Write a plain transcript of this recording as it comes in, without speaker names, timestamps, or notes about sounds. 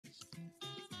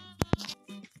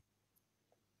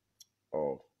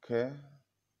Okay,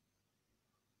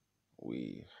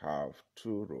 we have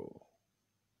two row.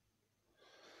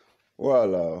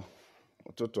 Well,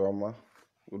 ụtụtụ ọma,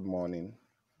 good morning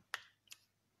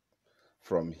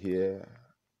from here,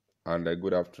 and a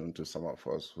good afternoon to some of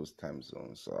us whose time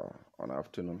zones are on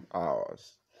afternoon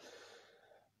hours.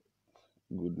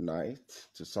 Good night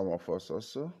to some of us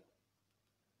also.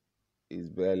 It's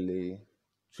barely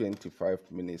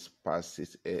 25 minutes past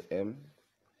 6 a.m.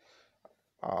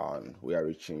 and we are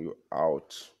reaching you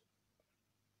out.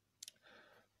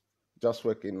 Just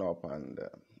waking up, and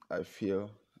I feel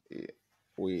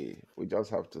we just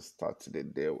have to start the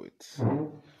day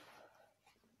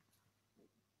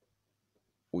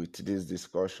with this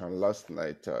discussion. Last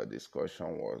night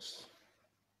discussion was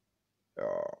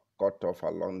cut off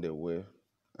along the way,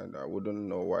 and I wouldn't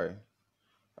know why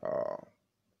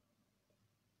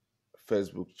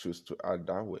Facebook chose to add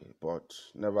that way, but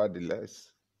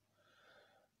nevertheless,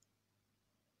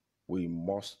 we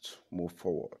must move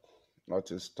forward.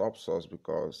 Nothing stops us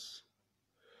because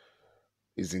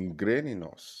it's ingrained in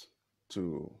us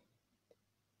to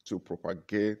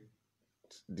propagate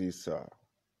this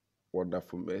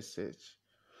wonderful message,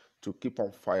 to keep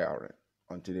on firing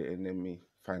until the enemy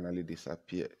finally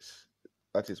disappears.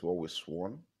 That is what we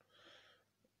sworn.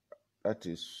 That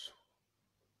is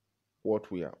what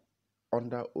we are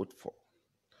under oath for.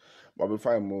 But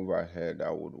before I move ahead,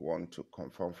 I would want to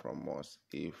confirm from us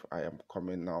if I am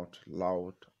coming out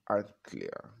loud and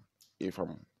clear. If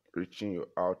I'm reaching you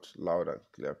out loud and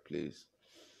clear, please.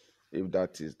 If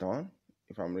that is done,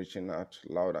 if I'm reaching out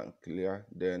loud and clear,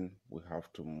 then we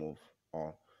have to move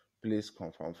on. Please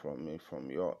confirm from me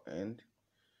from your end.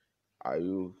 Are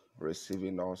you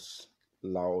receiving us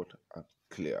loud and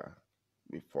clear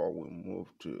before we move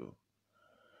to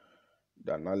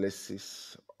the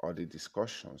analysis or the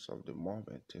discussions of the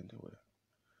moment anyway?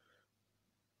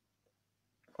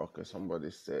 Okay,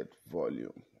 somebody said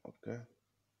volume. Okay.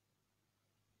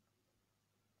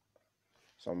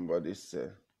 Somebody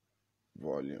said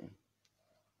volume.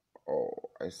 Oh,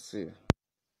 I see.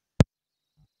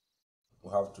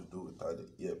 We have to do without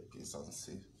the earpiece and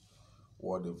see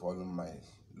what the volume might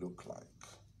look like.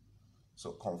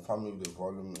 So confirm if the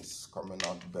volume is coming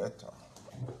out better.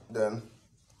 Then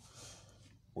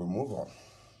we move on.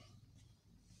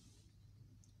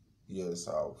 Yes,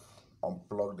 I've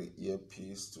unplugged the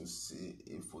earpiece to see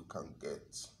if we can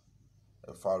get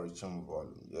a far-reaching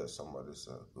volume. Yes, somebody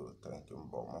said good. Thank you,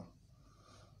 Mboma.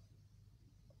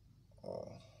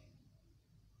 Oh,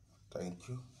 thank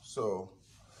you. So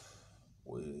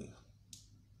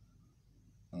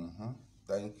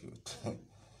thank you.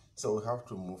 So we have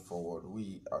to move forward.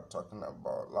 We are talking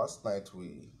about, last night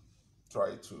we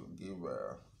tried to give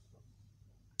a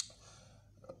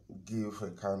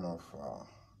kind of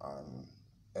an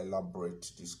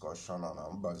elaborate discussion on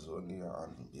Ambazonia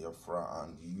and Biafra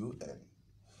and UN,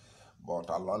 but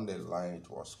along the line it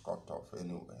was cut off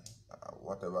anyway.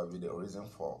 Whatever be the reason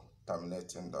for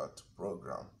terminating that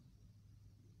program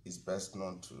is best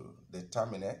known to the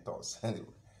terminators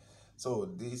anyway. So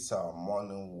this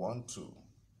morning we want to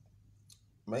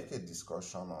make a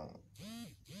discussion on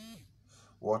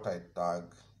what I tag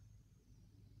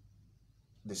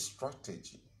the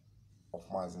strategy of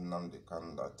Mazi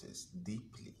Kanu, that is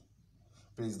deeply.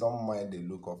 Please don't mind the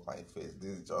look of my face.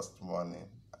 This is just morning.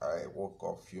 I woke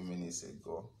up a few minutes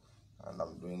ago and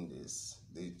I'm doing this.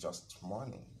 This is just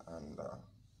morning. And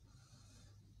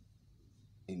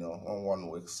when one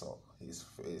wakes up, his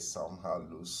face somehow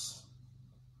looks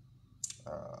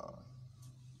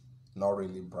not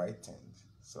really brightened.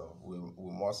 So we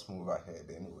must move ahead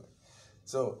anyway.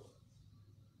 So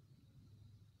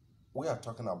we are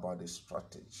talking about the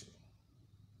strategy.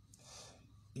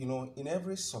 In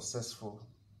every successful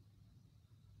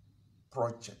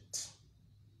project,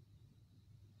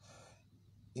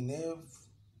 in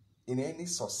any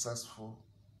successful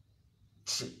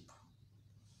trip,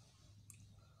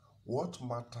 what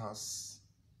matters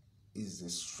is the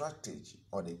strategy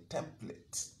or the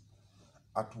template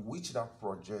at which that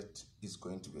project is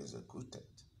going to be executed.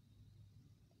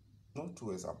 No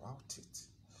two ways about it.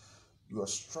 Your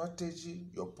strategy,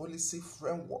 your policy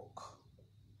framework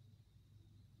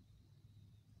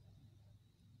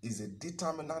is a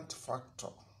determinant factor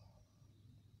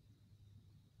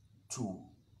to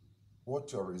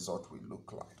what your result will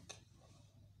look like.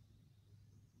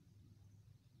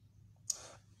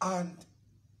 And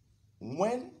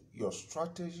when your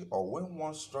strategy, or when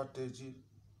one strategy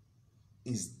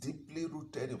is deeply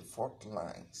rooted in fault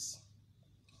lines,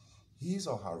 his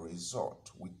or her result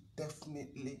will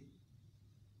definitely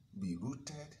be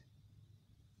rooted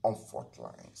on fault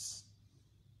lines.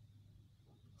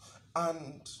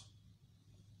 And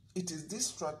It is this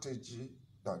strategy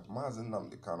that Mazi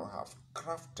Nnamdi Kanu have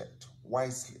crafted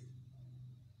wisely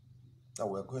that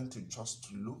we're going to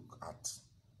just look at.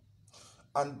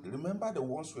 And remember, the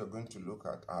ones we are going to look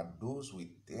at are those we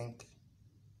think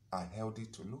are healthy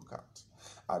to look at,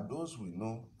 are those we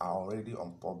know are already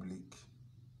on public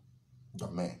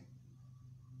domain.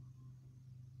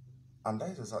 And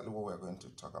that is exactly what we're going to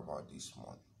talk about this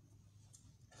morning.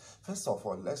 First of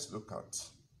all, let's look at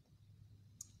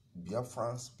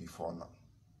Biafrans before now.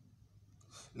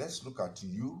 Let's look at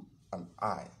you and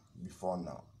I before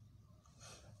now.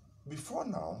 Before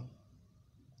now,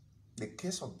 the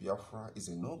case of Biafra is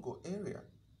a no-go area.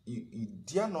 You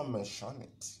dare not mention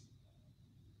it.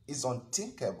 It's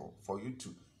unthinkable for you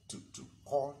to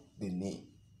call the name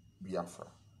Biafra.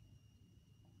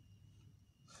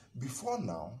 Before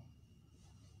now,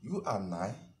 you and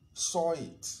I saw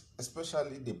it,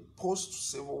 especially the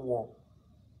post-Civil War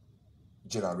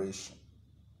generation.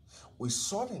 We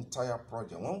saw the entire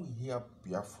project. When we hear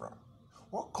Biafra,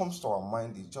 what comes to our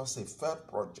mind is just a failed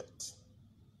project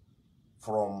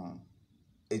from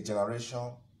a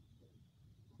generation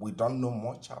we don't know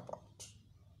much about.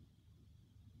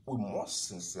 We must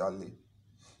sincerely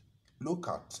look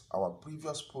at our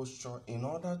previous posture in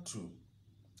order to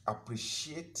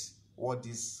appreciate what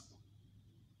this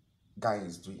guy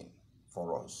is doing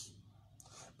for us.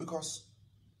 Because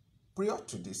prior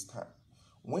to this time,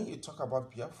 when you talk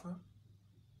about Biafra,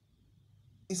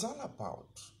 it's all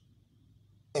about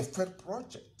a failed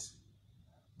project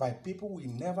by people we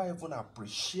never even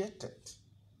appreciated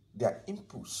their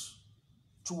impulse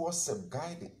towards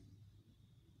safeguarding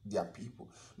their people.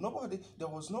 There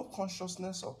was no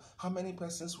consciousness of how many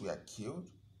persons were killed.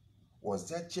 Was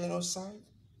there genocide?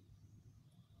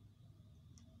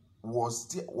 Was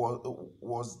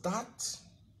that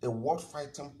a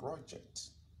war-fighting project?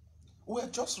 We are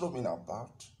just roaming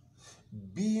about,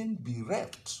 being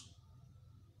bereft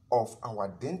of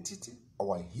our identity,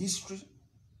 our history,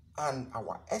 and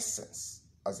our essence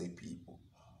as a people.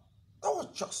 That was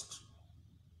just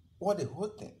what the whole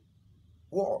thing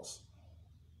was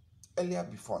earlier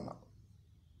before now.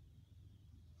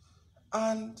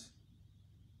 And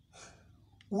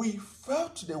we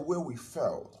felt the way we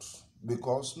felt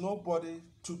because nobody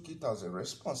took it as a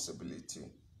responsibility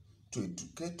to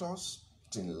educate us,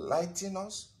 to enlighten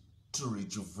us, to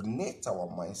rejuvenate our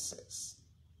mindsets.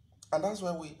 And that's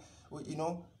why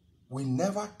we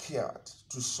never cared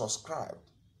to subscribe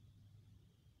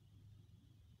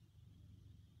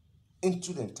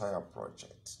into the entire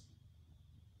project.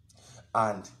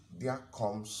 And there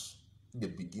comes the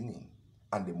beginning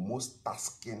and the most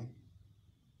tasking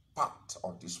part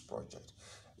of this project.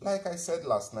 Like I said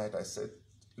last night, I said,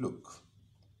 look,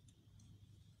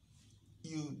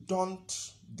 you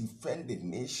don't defend a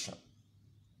nation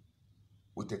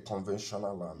with a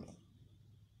conventional army.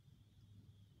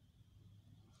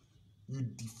 You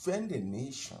defend a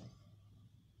nation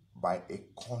by a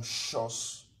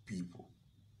conscious people.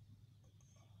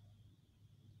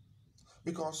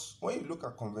 Because when you look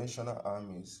at conventional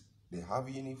armies, they have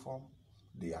uniform,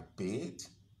 they are paid.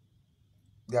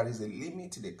 There is a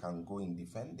limit they can go in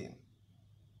defending.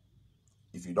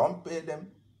 If you don't pay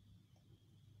them,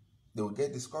 they will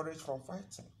get discouraged from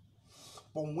fighting.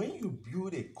 But when you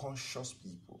build a conscious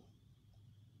people,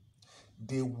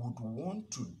 they would want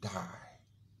to die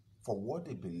for what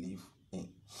they believe in.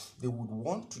 They would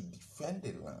want to defend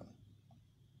the land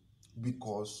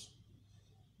because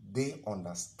they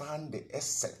understand the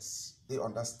essence, they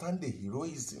understand the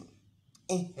heroism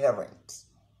inherent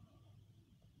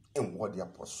in what they are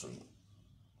pursuing.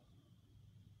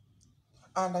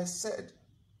 And I said,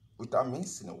 without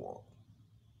mincing a word,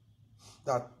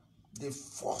 that the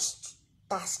first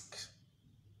task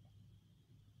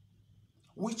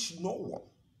which no one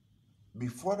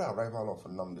before the arrival of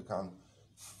Nnamdi Kanu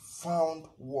found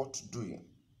worth doing,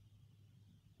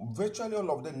 virtually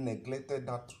all of them neglected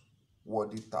that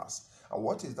worthy task. And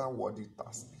what is that worthy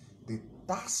task? The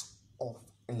task of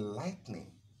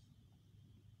enlightening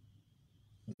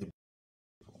the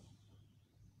people.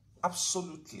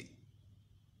 Absolutely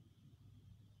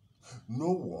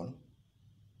no one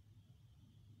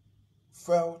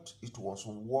felt it was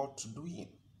worth doing.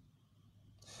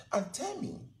 And tell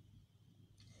me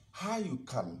how you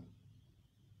can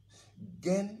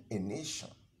gain a nation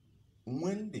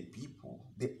when the people,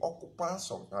 the occupants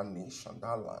of that nation,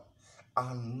 that land,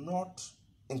 are not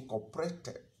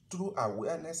incorporated through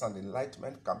awareness and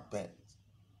enlightenment campaigns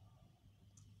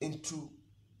into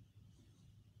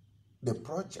the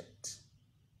project.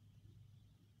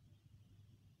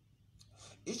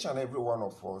 Each and every one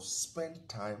of us spend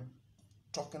time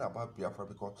talking about Biafra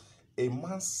because a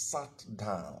man sat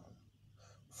down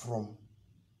from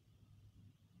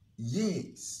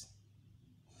years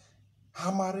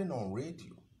hammering on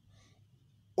radio,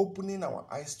 opening our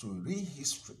eyes to real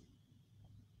history,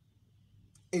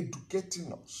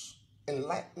 educating us,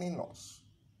 enlightening us,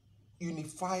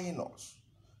 unifying us,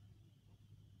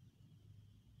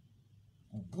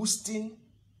 boosting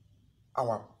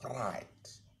our pride,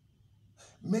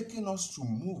 making us to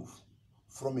move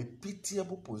from a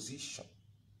pitiable position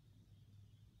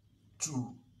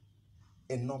to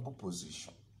a noble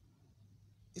position.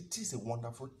 It is a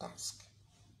wonderful task.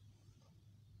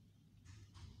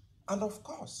 And of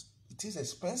course, it is an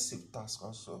expensive task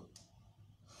also.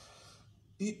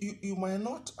 You might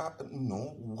not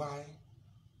know why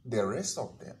the rest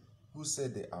of them who say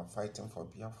they are fighting for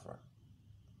Biafra,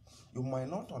 you might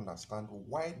not understand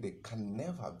why they can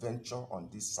never venture on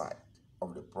this side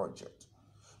of the project.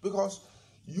 Because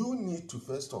you need to,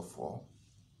 first of all,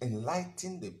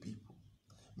 enlighten the people,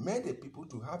 make the people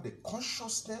to have the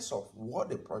consciousness of what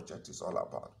the project is all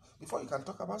about before you can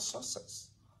talk about success.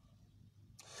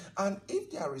 And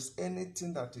if there is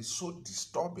anything that is so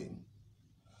disturbing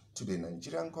to the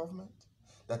Nigerian government,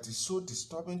 that is so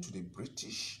disturbing to the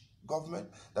British government,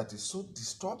 that is so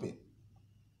disturbing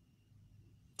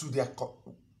to their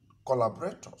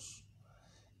collaborators,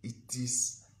 it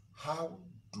is how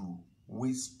do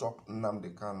we stop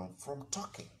Nnamdi Kanu from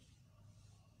talking?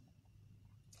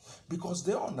 Because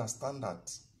they understand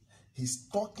that his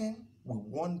talking will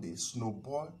one day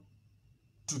snowball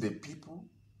to the people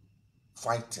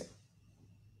fighting.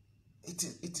 It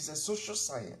is a social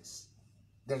science.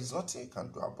 There is nothing you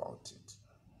can do about it.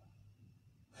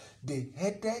 The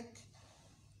headache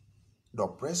the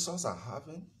oppressors are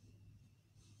having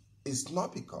is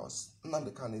not because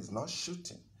Nnamdi Kanu is not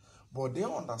shooting, but they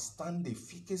understand the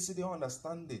efficacy, they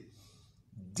understand the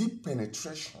deep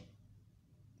penetration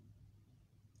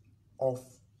of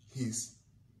his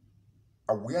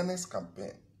awareness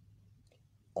campaign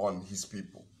on his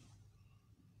people.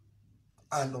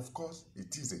 And of course,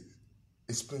 it is an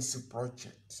expensive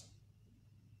project.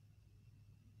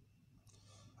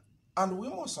 And we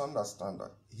must understand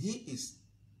that he is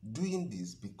doing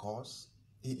this because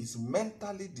he is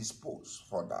mentally disposed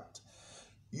for that.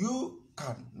 You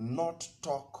cannot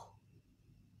talk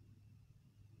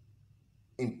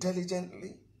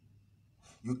intelligently.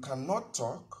 You cannot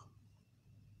talk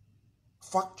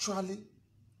factually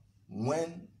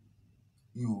when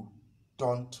you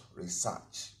don't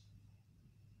research.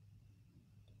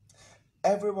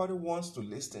 Everybody wants to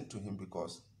listen to him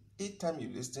because each time you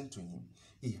listen to him,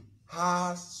 he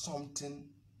has something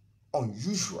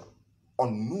unusual,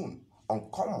 unknown,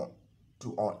 uncommon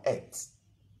to unearth.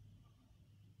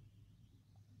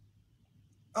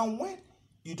 And when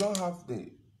you don't have the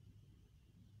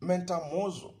mental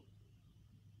muscle,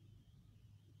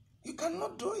 you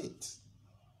cannot do it.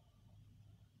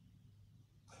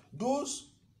 Those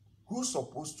who are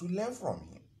supposed to learn from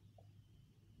him,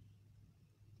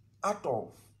 out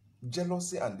of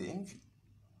jealousy and envy,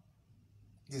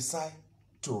 decide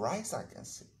to rise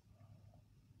against it.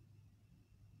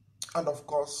 And of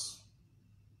course,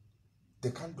 they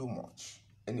can't do much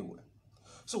anyway.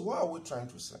 So what are we trying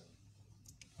to say?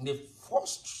 The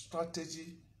first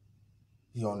strategy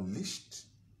he unleashed,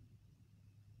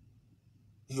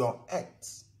 he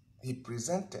unearthed, he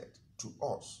presented to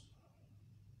us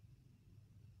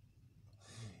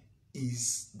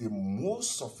is the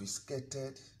most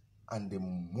sophisticated and the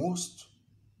most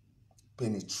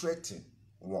penetrating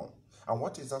one. And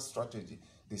what is that strategy?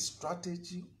 The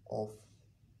strategy of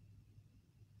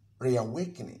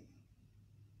reawakening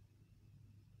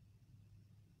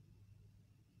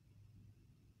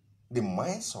the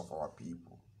minds of our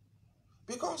people.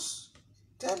 Because,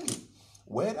 tell me,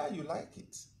 whether you like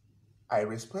it, I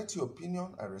respect your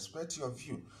opinion, I respect your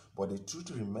view, but the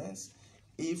truth remains,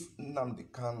 if Nnamdi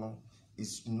Kanu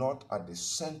is not at the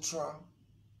center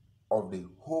of the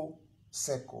whole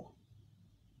circle,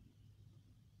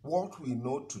 what we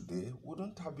know today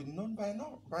wouldn't have been known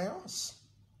by us.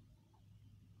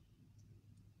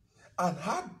 And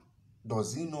how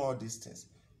does he know all these things?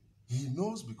 He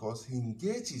knows because he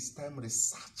engaged his time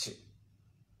researching.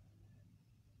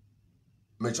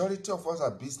 Majority of us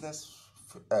are business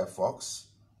folks.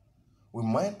 We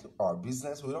mind our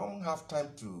business. We don't have time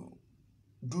to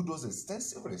do those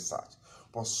extensive research.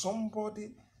 But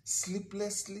somebody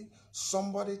sleeplessly,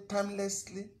 somebody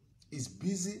timelessly is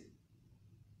busy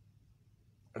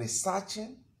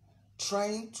researching,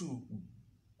 trying to,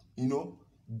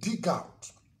 dig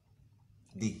out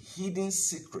the hidden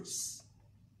secrets.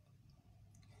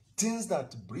 Things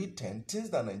that Britain, things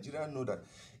that Nigeria know that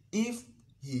if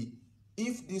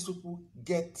these people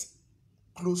get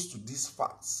close to these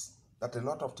facts, that a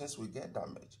lot of things will get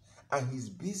damaged. And he's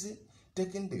busy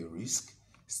taking the risk,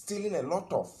 stealing a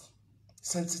lot of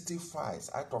sensitive files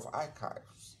out of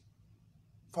archives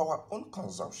for our own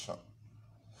consumption,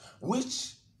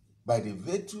 which, by the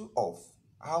virtue of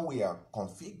how we are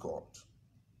configured,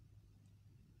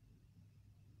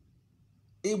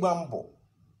 Ibambo,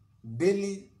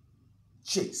 daily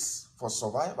chase for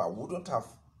survival wouldn't have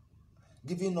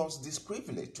given us this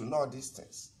privilege to know these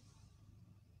things.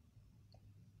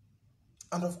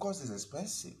 And of course, it's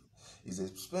expensive. It's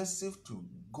expensive to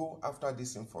go after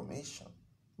this information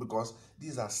because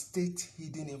these are state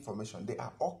hidden information. They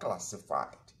are all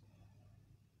classified.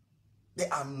 They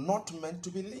are not meant to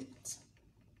be leaked.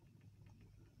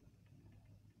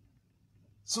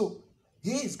 So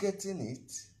he is getting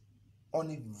it on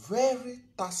a very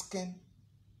tasking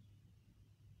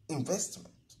investment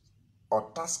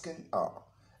or tasking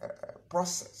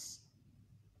process.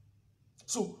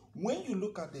 So when you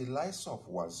look at the lives of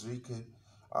Wazirike,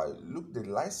 look the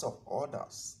lives of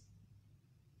others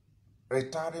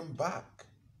retiring back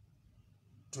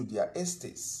to their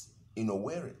estates in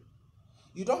Owerri,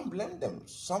 you don't blame them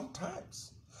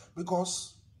sometimes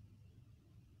because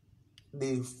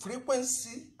the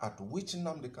frequency at which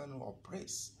Nnamdi Kanu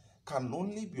operates can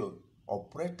only be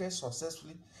operated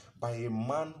successfully by a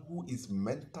man who is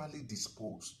mentally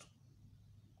disposed,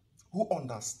 who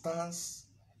understands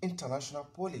international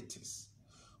politics,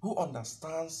 who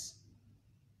understands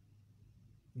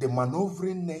the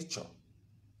maneuvering nature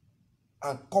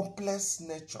and complex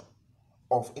nature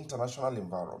of international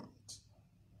environment.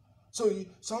 So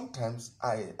sometimes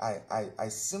I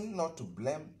seem not to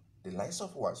blame the likes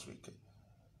of Wazirike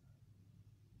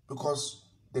because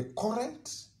the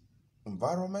current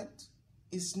environment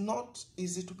is not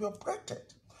easy to be operated.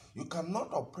 You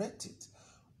cannot operate it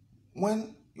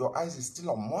when your eyes is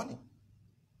still on money.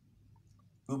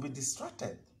 You'll be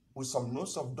distracted with some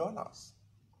notes of dollars.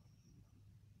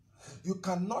 You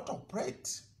cannot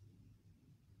operate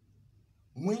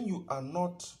when you are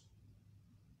not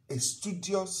a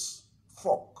studious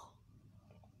folk.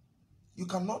 You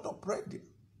cannot operate there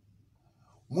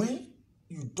when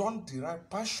you don't derive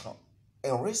passion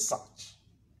and research.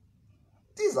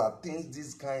 These are things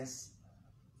these guys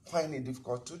find it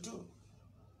difficult to do.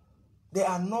 They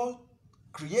are not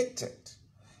created.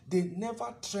 They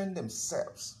never train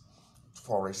themselves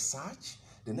for research.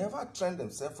 They never train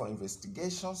themselves for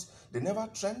investigations. They never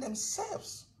train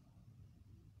themselves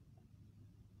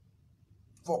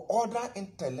for other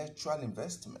intellectual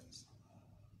investments.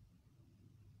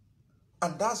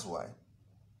 And that's why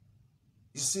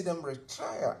you see them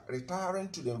retiring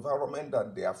to the environment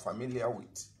that they are familiar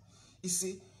with. You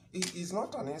see, it is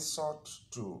not an insult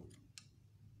to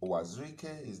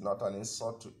Wazirike, it's not an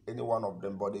insult to any one of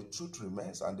them, but the truth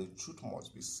remains and the truth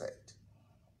must be said.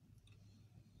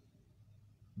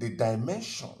 The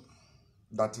dimension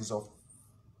that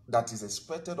is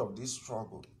expected of this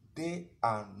struggle, they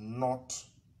are not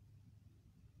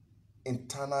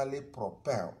internally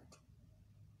propelled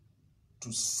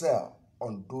to sell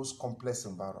on those complex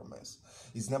environments.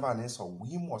 It's never an insult.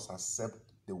 We must accept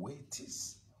the way it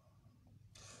is.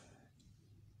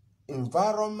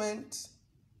 Environment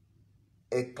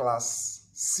a class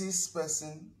 6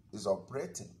 person is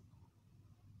operating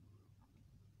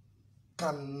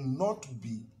cannot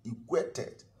be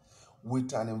equated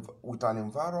with an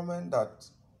environment that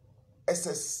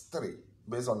SS3,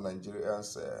 based on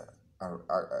Nigeria's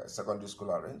secondary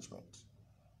school arrangement,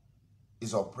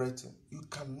 is operating. You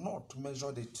cannot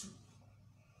measure the two.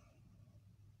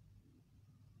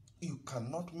 You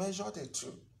cannot measure the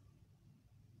two.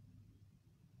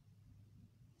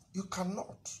 You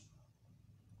cannot.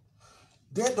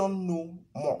 They don't know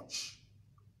much.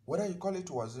 Whether you call it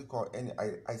Wazirike or any,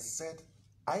 I said,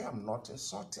 I am not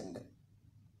insulting them.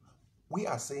 We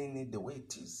are saying it the way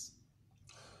it is.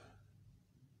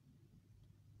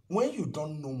 When you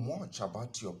don't know much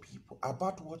about your people,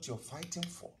 about what you're fighting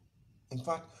for, in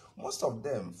fact, most of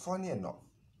them, funny enough,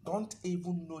 don't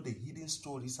even know the hidden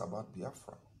stories about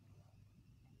Biafra.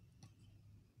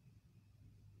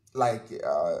 Like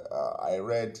I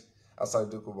read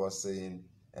Asaduku was saying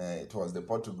it was the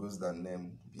Portuguese that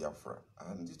named Biafra,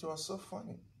 and it was so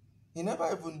funny. He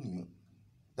never even knew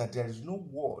that there is no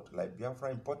word like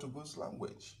Biafra in Portuguese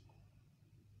language.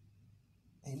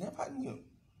 He never knew.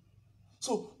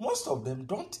 So most of them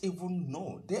don't even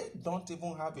know. They don't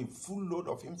even have a full load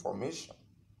of information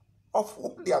of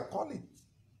what they are calling.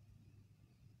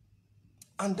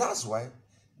 And that's why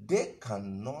they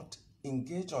cannot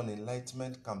engage on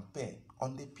enlightenment campaign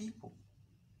on the people.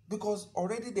 Because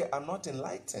already they are not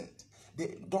enlightened.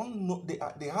 They don't know,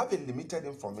 they have a limited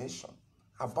information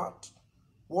about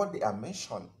what they are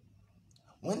mentioning.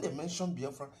 When they mention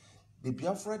Biafra, the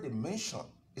Biafra they mention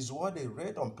is what they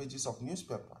read on pages of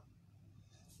newspaper.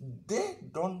 They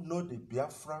don't know the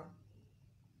Biafra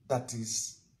that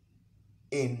is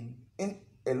in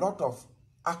a lot of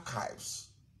archives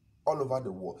all over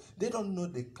the world. They don't know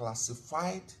the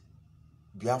classified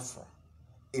Biafra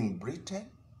in Britain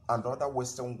and other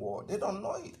Western world. They don't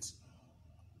know it.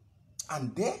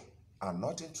 And they are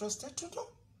not interested to know.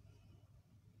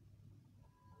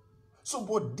 So,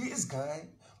 but this guy,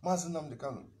 Mazi Nnamdi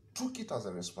Kanu, took it as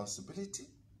a responsibility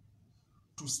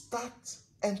to start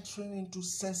entering into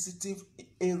sensitive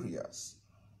areas,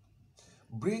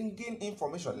 bringing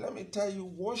information. Let me tell you,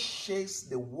 what shakes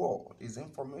the world is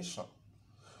information.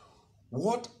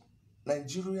 What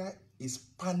Nigeria is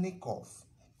panic of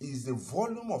is the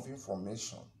volume of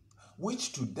information,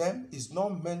 which to them is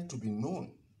not meant to be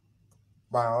known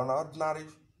by ordinary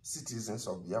citizens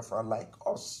of Biafra like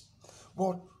us.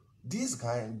 But this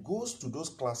guy goes to those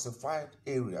classified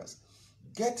areas,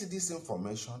 get this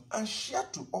information and share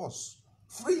to us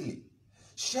freely.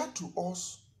 Share to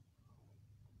us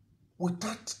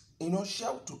without,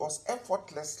 share to us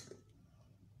effortlessly.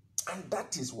 And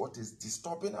that is what is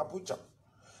disturbing Abuja.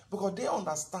 Because they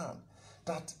understand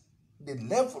that the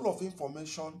level of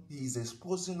information he is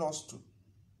exposing us to,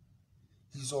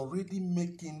 he's already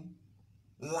making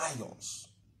lions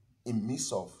in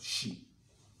midst of sheep.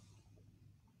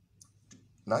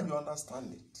 Now you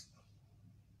understand it.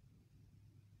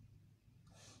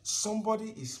 Somebody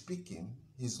is speaking,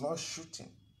 he's not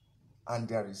shooting, and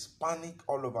there is panic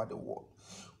all over the world.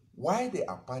 Why they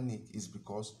are panic is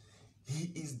because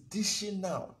he is dishing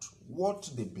out what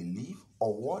they believe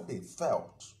or what they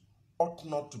felt ought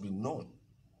not to be known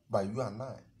by you and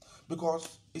I.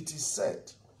 Because it is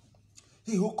said,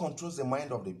 he who controls the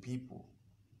mind of the people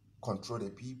control the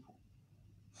people.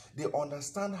 They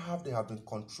understand how they have been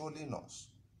controlling us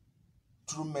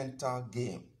through mental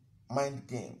game, mind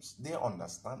games. They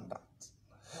understand that.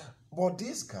 But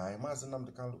this guy, Mazi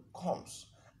Nnamdi Kanu, comes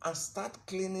and start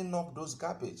cleaning up those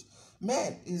garbage.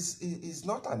 Man, is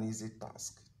not an easy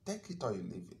task. Take it or you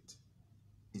leave it.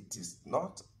 It is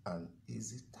not an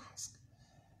easy task.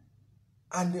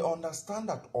 And they understand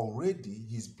that already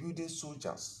he's building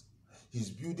soldiers.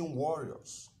 He's building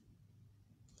warriors.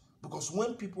 Because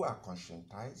when people are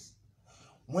conscientized,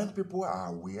 when people are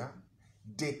aware,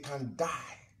 they can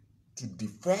die to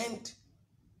defend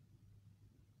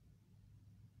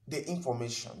the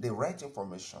information, the right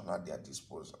information at their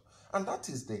disposal. And that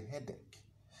is the headache.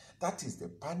 That is the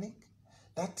panic.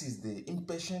 That is the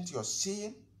impatience you're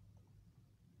seeing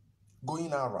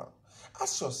going around.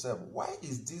 Ask yourself, why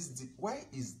is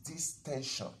this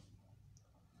tension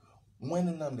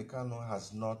when Nnamdi Kanu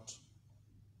has not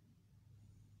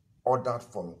ordered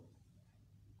for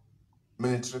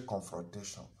military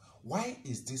confrontation? Why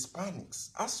is this panic?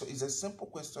 It's a simple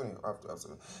question you have to answer.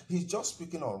 He's just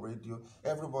speaking on radio.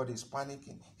 Everybody is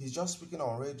panicking. He's just speaking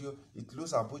on radio. It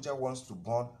looks Abuja wants to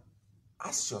burn.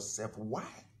 Ask yourself, why?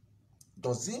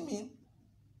 Does it mean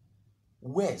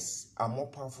words are more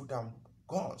powerful than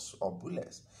guns or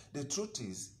bullets? The truth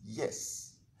is,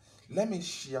 yes. Let me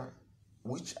share,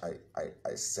 which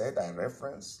I said, I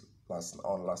referenced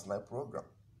on last night program.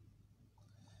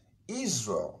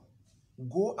 Israel,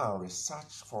 go and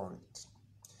research for it.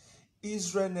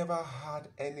 Israel never had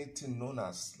anything known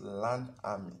as land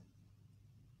army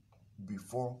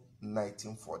before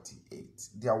 1948.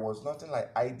 There was nothing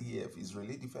like IDF,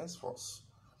 Israeli Defense Force,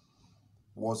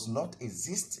 was not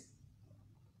existing.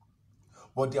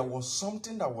 But there was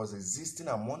something that was existing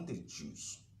among the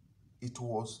Jews. It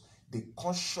was the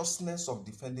consciousness of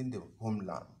defending the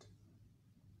homeland.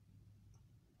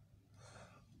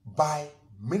 By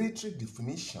military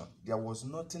definition, there was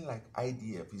nothing like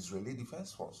IDF, Israeli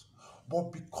Defense Force.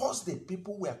 But because the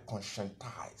people were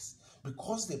conscientized,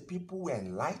 because the people were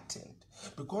enlightened,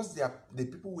 because the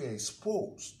people were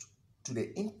exposed to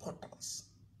the importance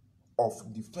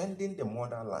of defending the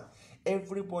motherland,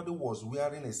 everybody was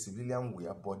wearing a civilian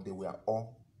wear, but they were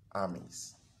all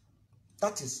armies.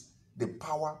 That is the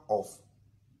power of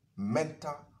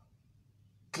mental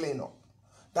cleanup.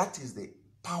 That is the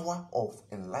power of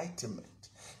enlightenment.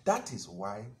 That is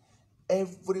why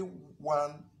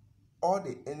everyone, all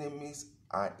the enemies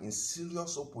are in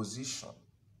serious opposition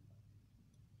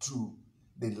to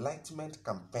the enlightenment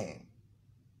campaign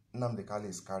Nnamdi Kanu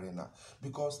is carrying out.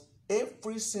 Because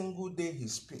every single day he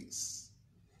speaks,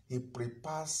 he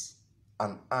prepares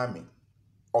an army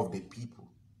of the people.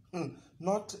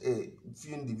 Not a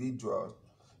few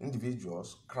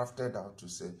individuals crafted out to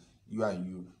say, you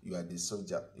are the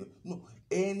soldier. No,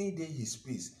 any day he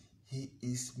speaks, he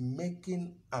is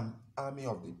making an army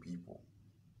of the people.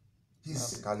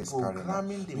 He's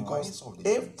programming the minds of the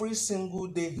every single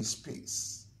day he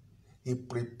speaks, he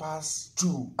prepares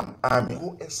to an army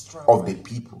of the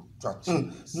people to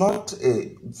achieve not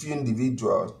a few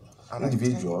individuals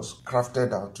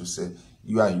crafted out to say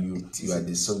you are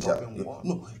the soldier.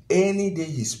 No, any day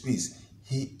he speaks,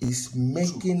 he is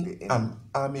making an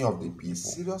army of the people.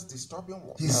 Serious disturbing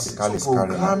one. He's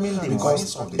programming the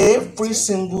minds of the every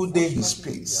single day he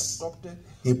speaks,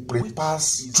 he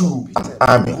prepares to an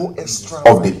army of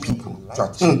the people to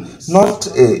achieve not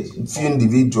a few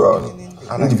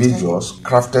individuals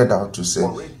crafted out to say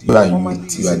you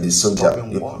are the soldier.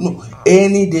 No,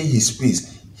 any day he speaks,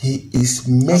 he is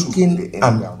making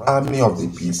an army of the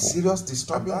people. Serious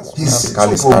disturbing. He's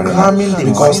programming the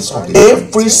minds of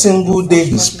every single day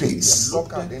he speaks,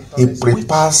 he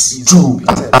prepares to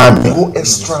an army of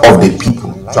the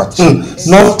people to achieve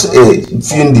not a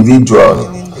few individuals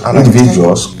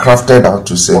crafted out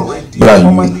to say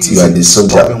you are the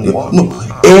soldier. No,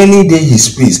 any day he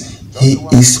speaks, he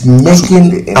is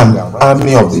making an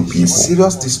army of the people.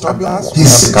 Serious disturbing.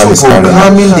 He's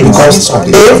programming the minds of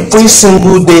every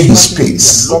single day he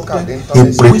speaks, he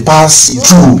prepares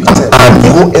to an army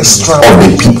of the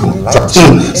people.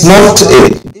 Not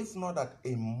a. If not that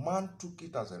a man took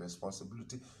it as a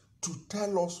responsibility to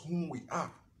tell us whom we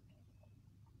are.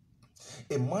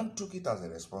 A man took it as a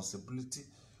responsibility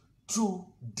to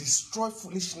destroy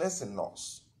foolishness in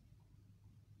us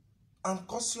and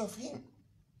cause you of him.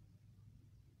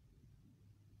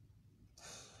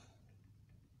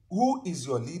 Who is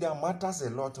your leader matters a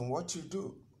lot in what you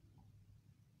do.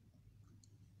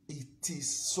 It is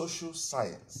social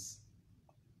science.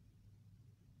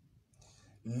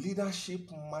 Leadership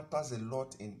matters a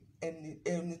lot in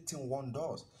anything one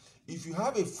does. If you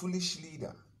have a foolish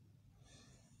leader,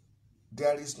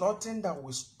 there is nothing that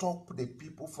will stop the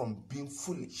people from being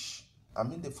foolish. I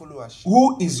mean the followership.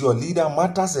 Who is your leader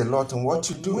matters a lot in what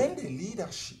you do. When the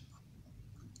leadership,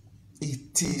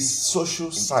 it is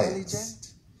social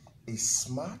science, is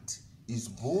smart, is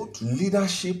bold.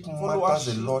 Leadership matters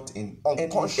a lot in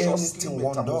anything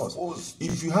one does.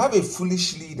 If you have a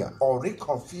foolish leader or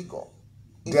reconfigure,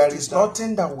 there is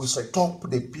nothing that will stop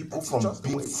the people from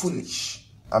being foolish.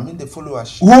 I mean the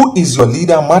followership. Who is your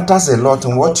leader matters a lot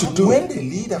in what you do. When the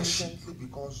leadership,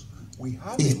 because we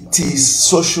have it is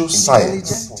social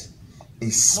science,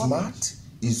 is smart,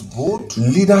 is bold.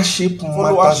 Leadership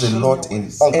matters a lot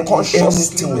in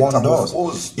anything one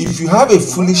does. If you have a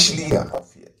foolish leader,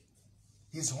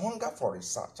 his hunger for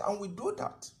research, and we do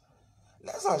that.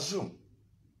 Let's assume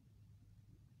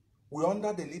we're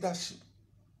under the leadership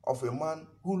of a man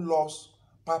who loves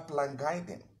pipeline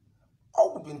guiding.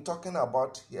 All we've been talking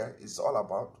about here is all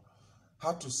about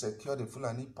how to secure the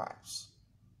Fulani pipes.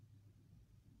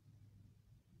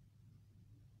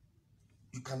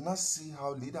 You cannot see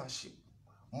how leadership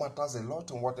matters a lot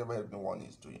in whatever anyone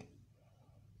is doing.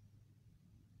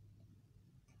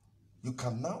 You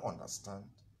can now understand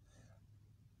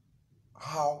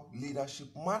how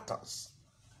leadership matters.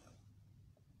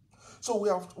 So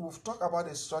we've talked about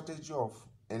a strategy of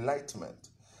enlightenment.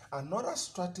 Another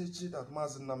strategy that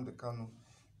Mazi Nnamdi Kanu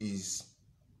is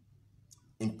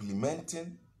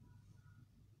implementing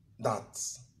that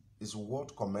is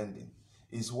worth commending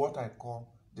is what I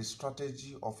call the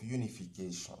strategy of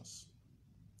unifications.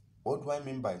 What do I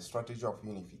mean by strategy of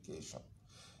unification?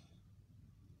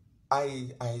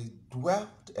 I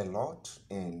dwelt a lot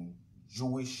in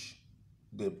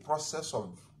the process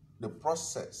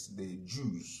the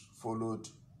Jews followed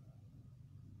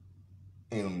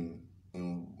in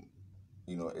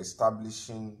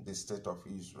establishing the state of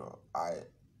Israel. I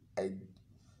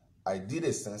did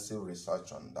extensive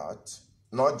research on that,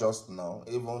 not just now,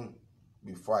 even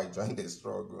before I joined the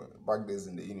struggle, back days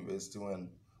in the university when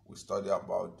we studied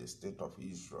about the state of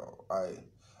Israel. I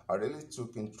really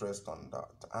took interest on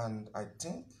that, and I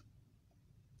think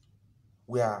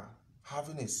we are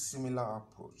having a similar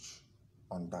approach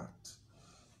on that.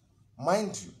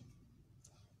 Mind you,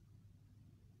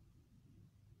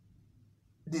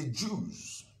 the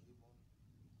Jews,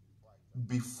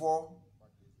 before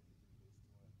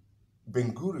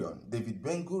David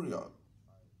Ben-Gurion,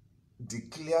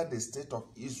 declared the state of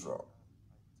Israel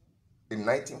in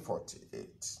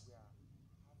 1948.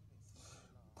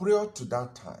 Prior to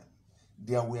that time,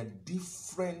 there were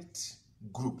different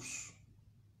groups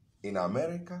in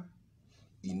America,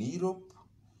 in Europe,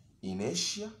 in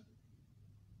Asia,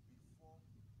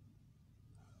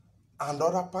 and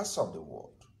other parts of the world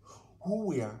who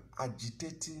were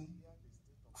agitating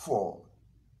for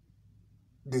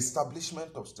the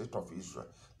establishment of state of Israel.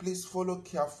 Please follow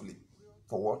carefully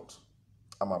for what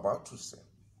I'm about to say.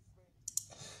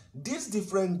 These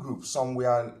different groups, some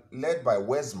were led by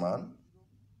Westman,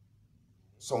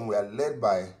 some were led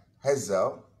by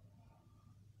Hazel,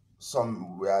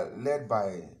 some were led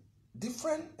by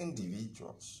different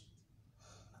individuals.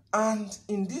 And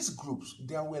in these groups,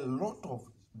 there were a lot of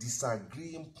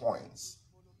disagreeing points.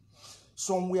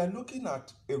 Some were looking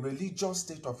at a religious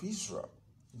state of Israel.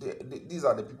 These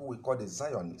are the people we call the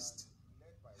Zionists.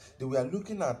 They were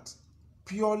looking at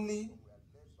purely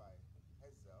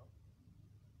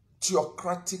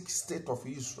theocratic state of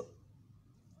Israel.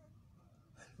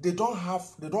 They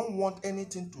don't want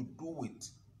anything to do with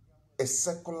a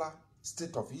secular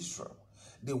state of Israel.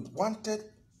 They wanted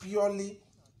purely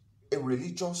a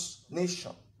religious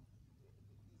nation.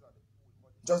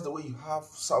 Just the way you have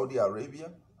Saudi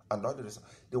Arabia and others.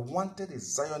 They wanted a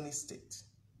Zionist state.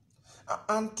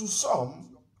 And to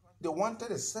some, they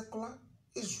wanted a secular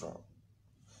Israel.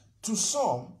 To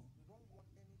some,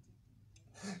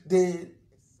 they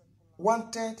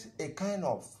wanted a kind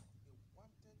of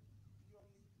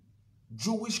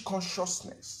Jewish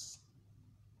consciousness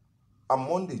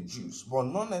among the Jews, but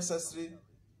not necessarily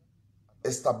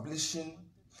establishing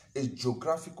a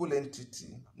geographical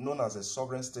entity known as a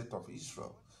sovereign state of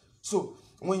Israel. So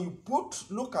when you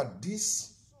look at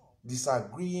these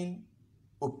disagreeing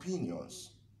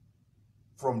opinions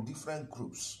from different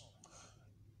groups,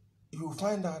 you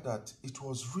find out that it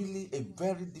was really a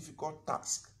very difficult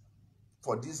task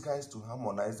for these guys to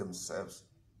harmonize themselves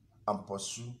and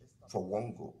pursue for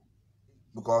one goal.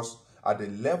 Because at the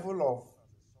level of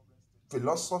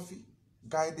philosophy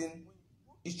guiding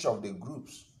each of the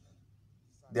groups,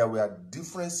 there were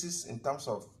differences in terms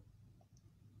of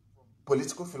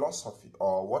political philosophy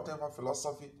or whatever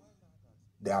philosophy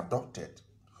they adopted.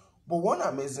 But one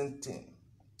amazing thing,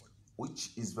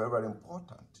 which is very, very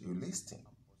important, you listen.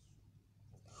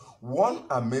 One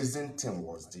amazing thing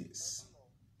was this.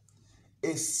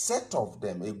 A set of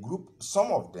them, a group,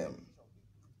 some of them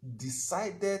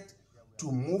decided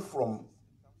to move from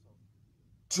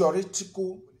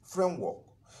theoretical framework.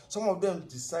 Some of them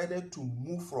decided to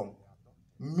move from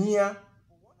mere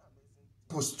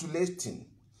postulating,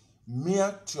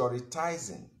 mere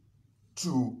theorizing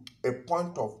to a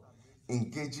point of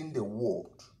engaging the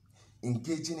world,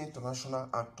 engaging international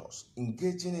actors,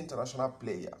 engaging international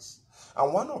players.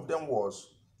 And one of them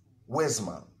was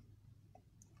Westman.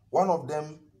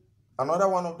 Another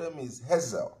one of them is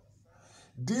Hazel.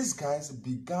 These guys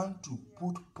began to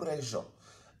put pressure.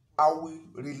 I will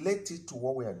relate it to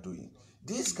what we are doing.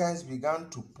 These guys began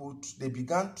to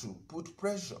put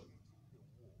pressure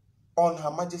on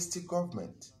Her Majesty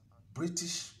government,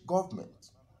 British government.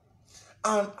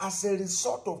 And as a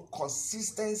result of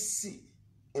consistency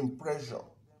in pressure,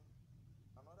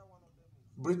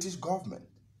 British government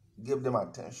gave them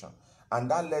attention.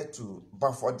 And that led to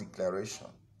Balfour Declaration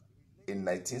in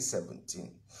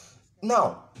 1917.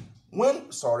 Now,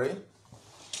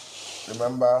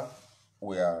 remember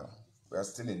we are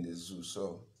still in the zoo,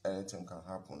 so anything can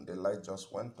happen. The light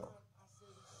just went off.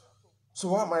 So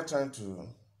what am I trying to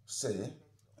say?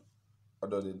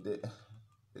 Although the day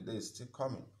is still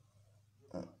coming.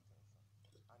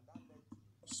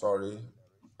 Sorry,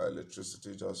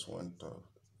 electricity just went off.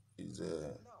 It's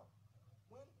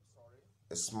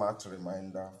a smart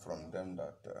reminder from them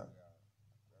that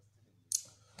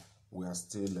we are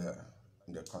still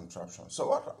in the contraption. So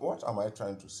what am I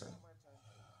trying to say?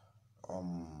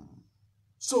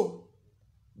 So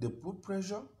they put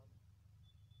pressure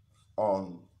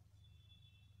on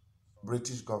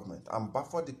British government, and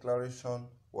Balfour Declaration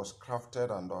was crafted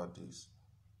and all this.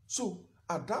 So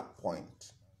at that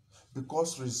point,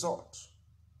 because results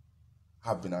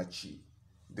have been achieved,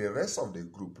 the rest of the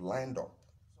group lined up.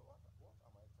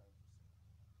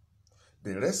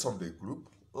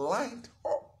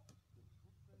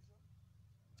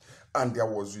 And there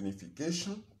was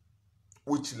unification,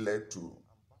 which led to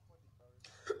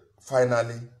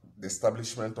finally the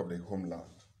establishment of the homeland.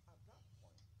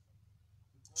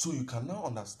 So you can now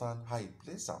understand how it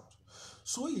plays out.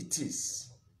 So it is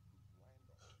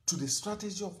to the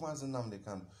strategy of Mazi Nnamdi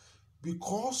Kanu,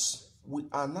 because we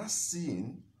are now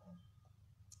seeing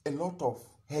a lot of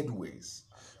headways,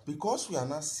 because we are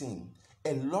now seeing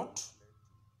a lot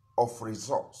of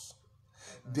results.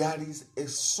 There is a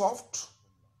soft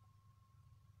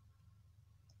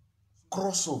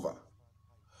crossover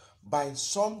by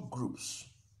some groups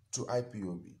to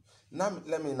IPOB. Now,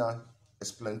 let me now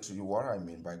explain to you what I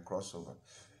mean by crossover.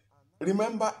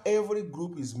 Remember, every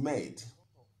group is made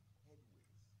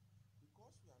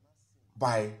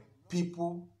by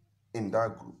people in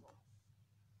that group.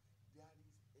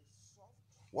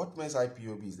 What makes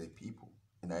IPOB is the people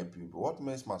in IPOB. What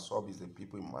makes MASOB is the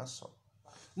people in MASOB.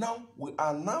 Now, we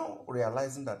are now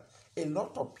realizing that a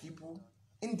lot of people,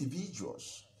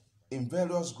 individuals in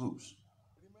various groups,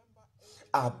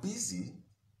 are busy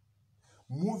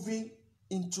moving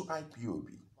into IPOB,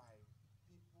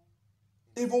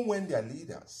 even when their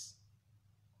leaders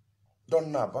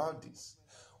don't know about this.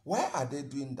 Why are they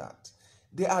doing that?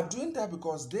 They are doing that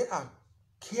because they are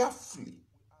carefully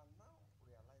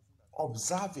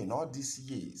observing all these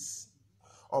years,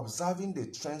 observing the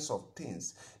trends of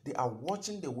things. They are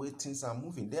watching the way things are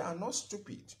moving. They are not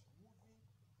stupid.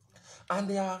 And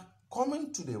they are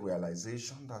coming to the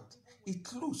realization that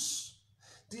it looks,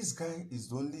 this guy is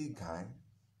the only guy,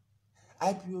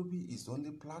 IPOB is the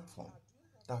only platform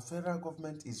that federal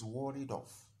government is worried of.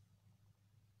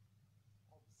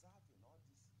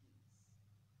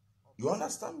 You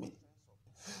understand me?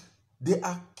 They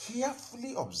are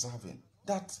carefully observing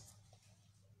that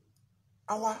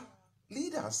our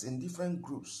leaders in different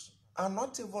groups are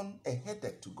not even a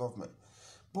headache to government.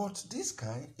 But this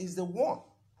guy is the one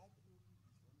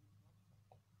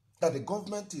that the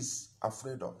government is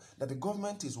afraid of, that the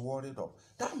government is worried of.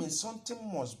 That means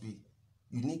something must be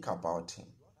unique about him.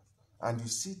 And you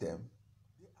see them,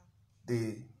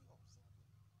 they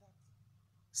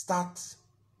start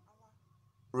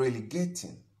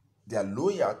relegating their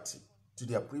loyalty to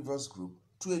their previous group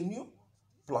to a new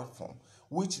platform,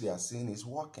 which they are saying is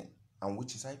working, and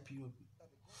which is IPOB.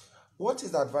 What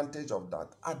is the advantage of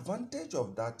that? Advantage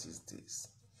of that is this.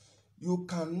 You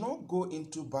cannot go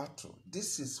into battle.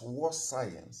 This is war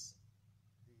science.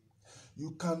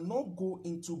 You cannot go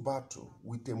into battle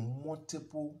with a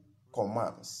multiple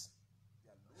commands.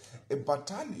 A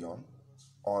battalion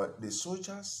or the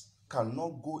soldiers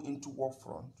cannot go into war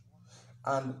front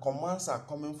and commands are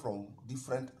coming from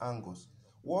different angles.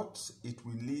 What it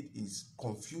will lead is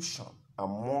confusion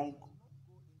among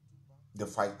the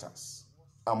fighters,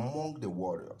 among the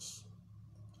warriors.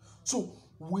 So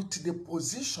with the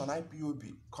position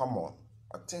IPOB, come on,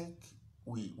 I think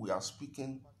we are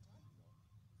speaking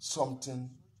something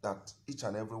that each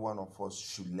and every one of us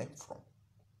should learn from.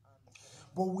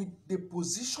 But with the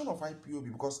position of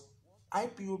IPOB, because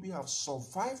IPOB have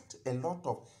survived a lot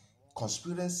of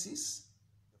conspiracies,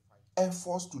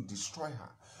 efforts to destroy her,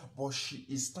 but she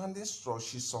is standing strong,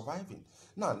 she's surviving.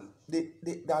 Now, the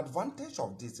advantage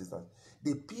of this is that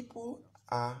the people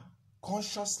are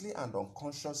consciously and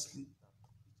unconsciously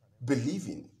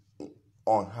believing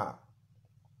on her.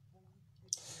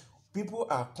 People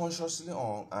are consciously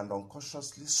and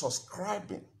unconsciously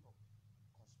subscribing,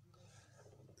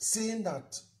 seeing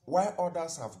that while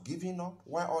others have given up,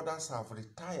 while others have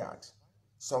retired,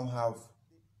 some have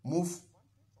moved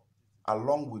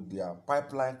along with their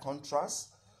pipeline contracts,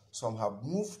 some have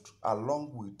moved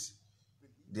along with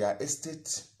their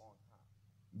estate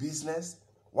business,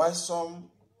 while some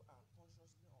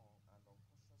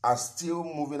are still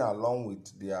moving along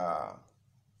with their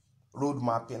road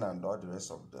mapping and all the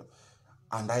rest of them.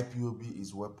 And IPOB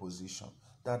is well positioned.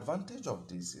 The advantage of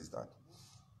this is that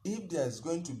if there is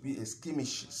going to be a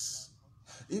skirmishes,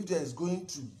 if there is going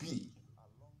to be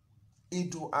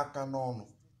Idu Akanon,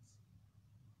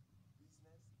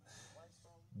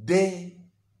 the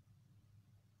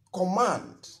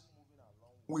command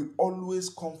will always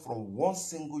come from one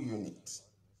single unit.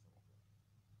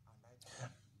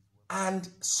 And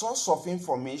source of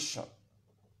information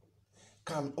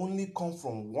can only come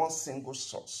from one single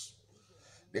source.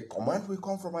 The command will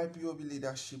come from IPOB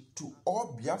leadership to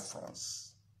all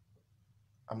Biafrans.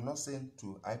 I'm not saying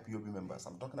to IPOB members,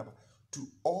 I'm talking about to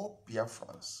all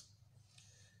Biafrans.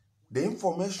 The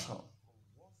information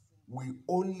will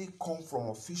only come from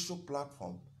official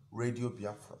platform, Radio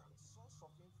Biafra.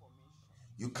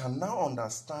 You can now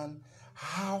understand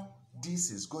how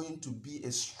this is going to be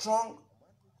a strong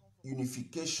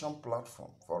unification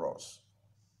platform for us.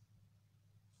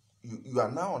 You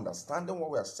are now understanding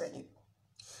what we are saying.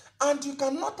 And you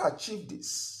cannot achieve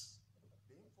this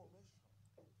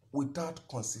without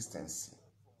consistency.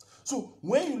 So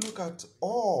when you look at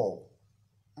all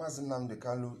Mazi Nnamdi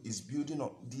Kanu is building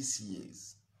on these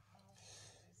years,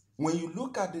 when you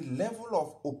look at the level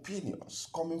of opinions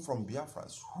coming from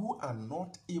Biafrans who are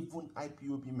not even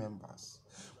IPOB members,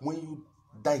 when you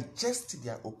digest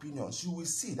their opinions, you will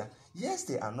see that yes,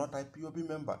 they are not IPOB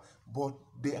members, but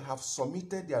they have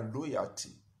submitted their loyalty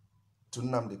to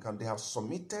Nnamdi Kanu. They have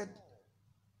submitted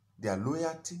their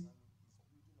loyalty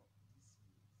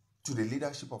to the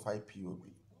leadership of IPOB.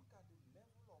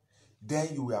 Then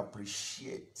you will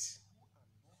appreciate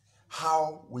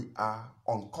how we are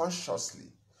unconsciously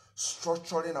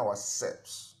structuring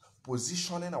ourselves,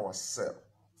 positioning ourselves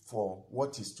for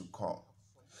what is to come.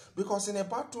 Because in a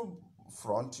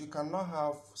battlefront, you cannot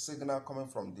have signal coming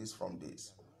from this,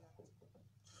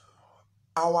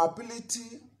 Our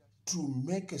ability to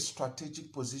make a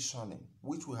strategic positioning,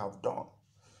 which we have done,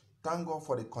 thank God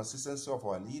for the consistency of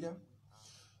our leader,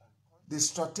 the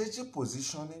strategic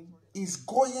positioning is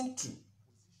going to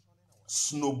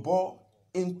snowball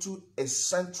into a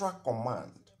central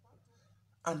command.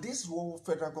 And this is what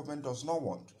federal government does not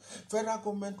want. Federal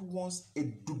government wants a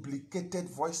duplicated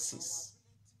voices.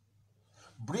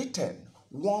 Britain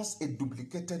wants a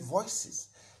duplicated voices.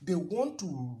 They want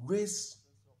to raise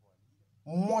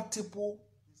multiple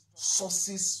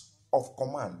sources of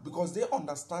command because they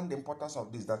understand the importance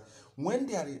of this, that when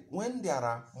there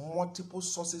are multiple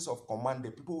sources of command,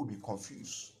 the people will be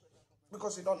confused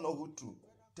because they don't know who to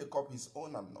take up his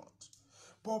own and not.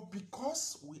 But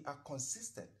because we are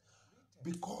consistent,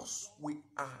 because we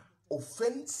are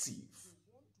offensive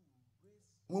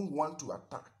when we want to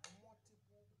attack,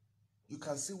 you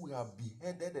can see we have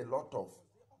beheaded a lot of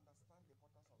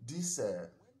these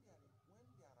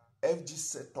FG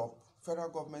setup, federal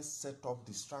government set up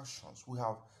distractions. We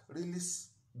have really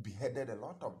beheaded a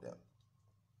lot of them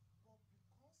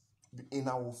in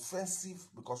our offensive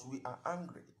because we are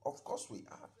angry. Of course we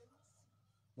are.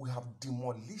 We have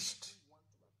demolished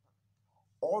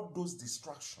all those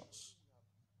distractions.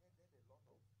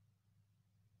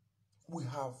 We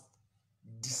have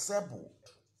disabled,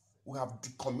 we have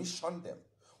decommissioned them,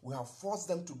 we have forced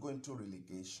them to go into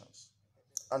relegations.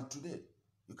 And today,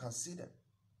 you can see them.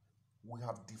 We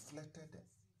have deflected them.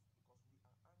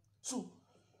 So,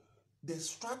 the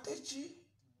strategy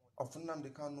of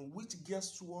Nnamdi Kanu, which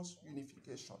gears towards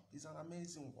unification, is an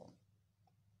amazing one.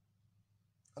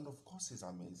 And of course, it's an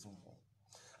amazing one.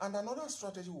 And another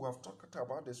strategy, we have talked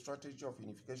about the strategy of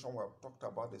unification, we have talked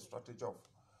about the strategy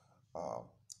of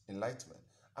enlightenment.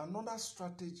 Another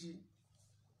strategy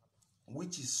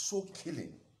which is so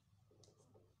killing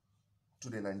to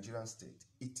the Nigerian state,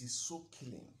 it is so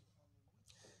killing,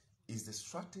 is the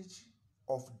strategy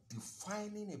of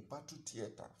defining a battle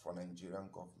theater for Nigerian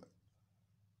government.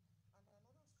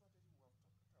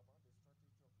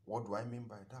 What do I mean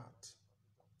by that?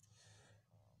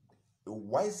 The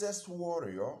wisest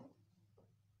warrior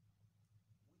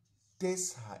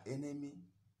takes her enemy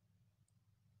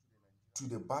to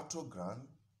the battleground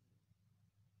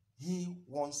he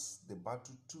wants the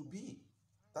battle to be.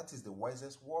 That is the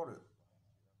wisest warrior.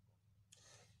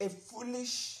 A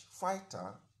foolish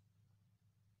fighter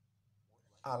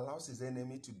allows his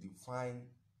enemy to define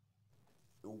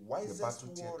the battle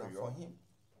theater for him.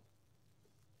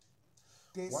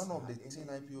 One of the things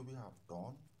Ipob have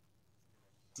done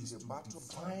is to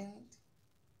define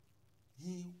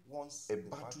he wants a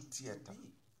battle theater.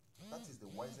 That is the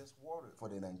wisest warrior for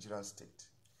the Nigerian state.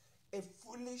 A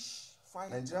foolish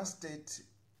fighter. Nigerian state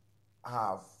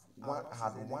had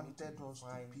wanted us to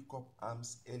pick up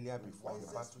arms earlier before the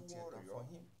battle theater for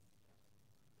him.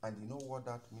 And you know what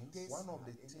that means? One of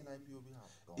the things Ipob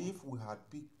have done, if we had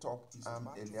picked up arms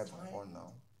earlier before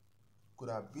now, could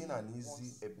have been an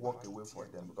easy walk away for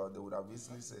them because they would have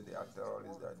easily said they are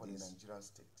terrorists, they are for the Nigerian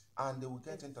state. And they will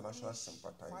get international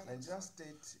sympathy. Nigerian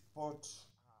state, but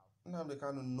Nnamdi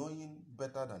Kanu, knowing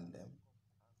better than them,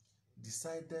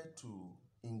 decided to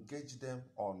engage them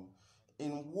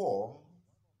in war.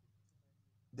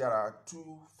 There are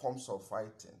two forms of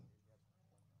fighting.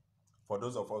 For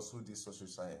those of us who did social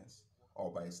science, or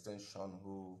by extension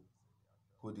who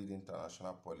did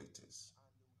international politics,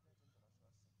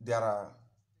 there are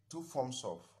two forms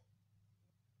of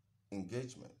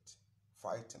engagement,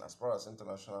 fighting, as far as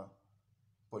international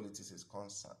politics is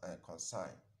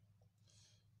concerned.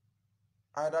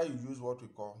 Either you use what we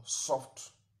call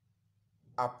soft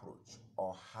approach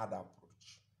or hard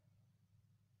approach.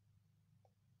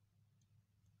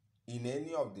 In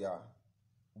any of their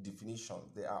definitions,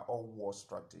 they are all war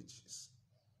strategies.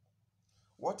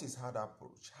 What is hard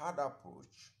approach? Hard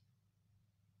approach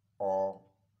or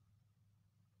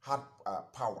hard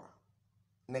power,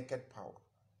 naked power,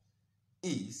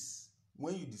 is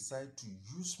when you decide to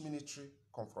use military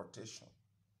confrontation.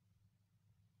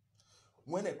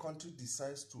 When a country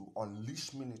decides to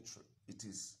unleash military, it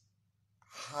is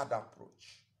hard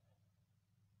approach.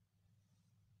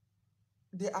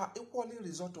 They are equally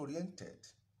result oriented.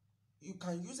 You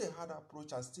can use a hard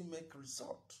approach and still make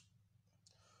result.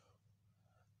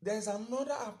 There is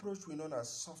another approach we know as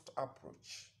soft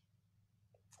approach.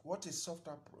 What is soft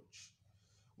approach?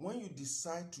 When you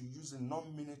decide to use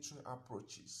non-military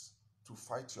approaches to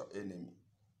fight your enemy,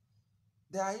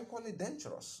 they are equally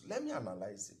dangerous. Let me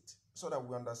analyze it so that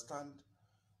we understand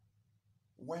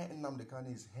why Nnamdi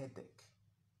Kanu is a headache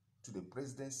to the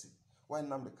presidency, why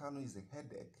Nnamdi Kanu is a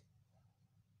headache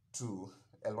to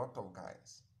a lot of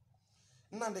guys.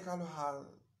 Nnamdi Kanu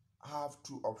have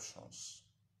two options.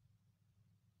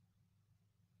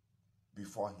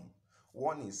 before him.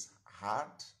 One is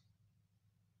hard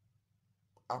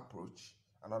approach,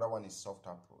 another one is soft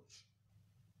approach.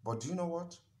 But do you know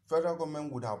what? Federal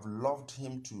government would have loved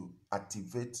him to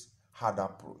activate hard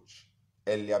approach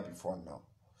earlier before now.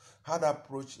 Hard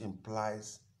approach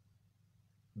implies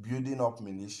building up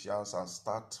militias and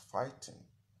start fighting.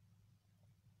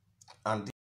 And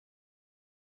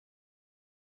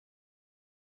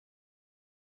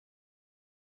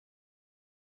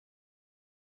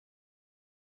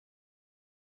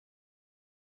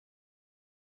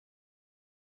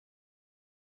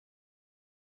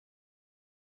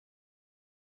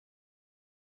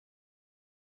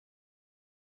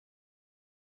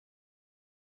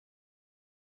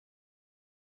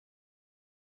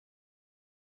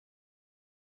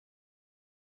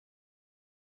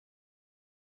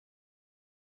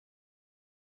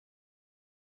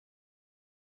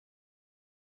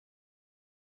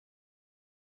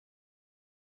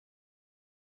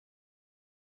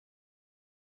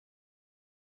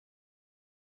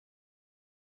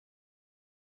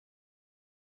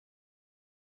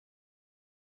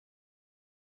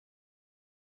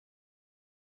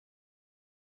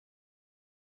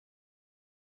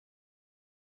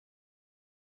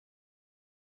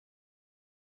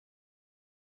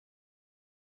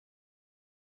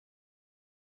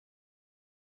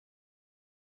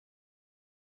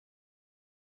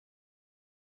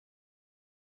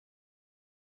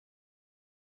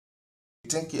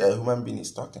you think a human being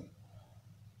is talking.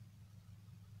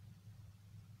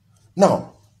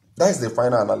 Now, that is the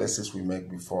final analysis we make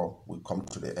before we come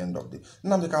to the end of the.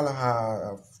 Nnamdi Kanu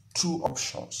have two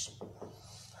options.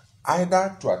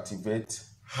 Either to activate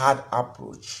hard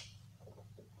approach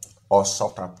or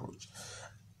soft approach.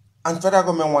 And federal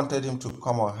government wanted him to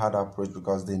come on hard approach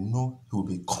because they know he will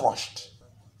be crushed.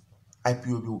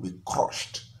 IPOB will be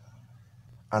crushed.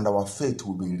 And our fate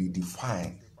will be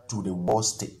redefined to the world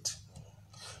state.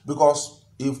 Because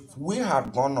if we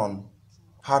had gone on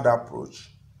hard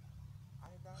approach,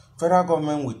 federal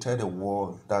government will tell the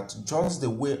world that just the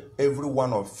way every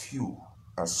one of you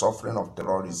are suffering of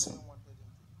terrorism,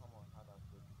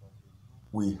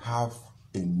 we have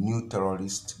a new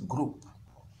terrorist group.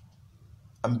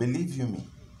 And believe you me,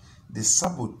 the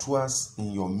saboteurs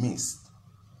in your midst,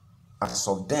 as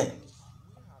of then,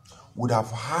 would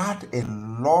have had a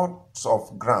lot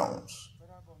of grounds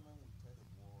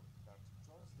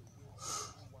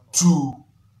to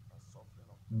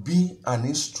be an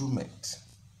instrument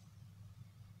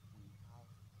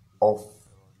of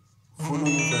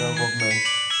following federal government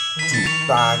to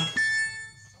tag,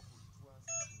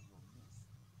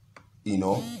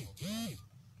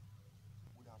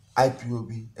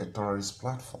 IPOB a terrorist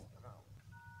platform.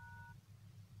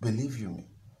 Believe you me.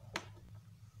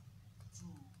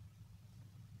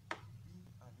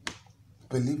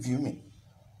 Believe you me.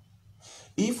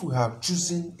 If we have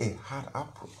chosen a hard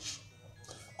approach,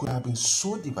 it could have been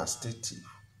so devastating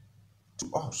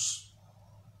to us.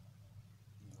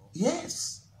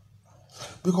 Yes.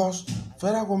 Because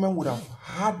federal government would have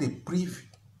had the preview,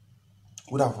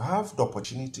 would have had the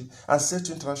opportunity and said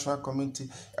to international community,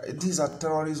 these are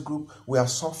terrorist group, we are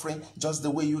suffering just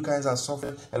the way you guys are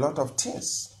suffering a lot of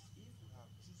things.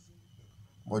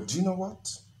 But do you know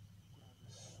what?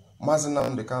 Mazi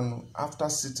Kanu, after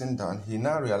sitting down, he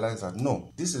now realized that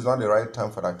no, this is not the right time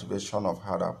for the activation of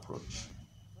hard approach.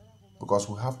 Because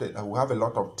we have a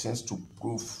lot of things to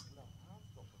prove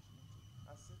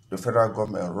the federal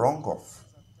government wrong of.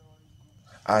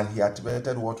 And he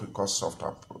activated what we call soft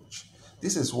approach.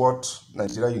 This is what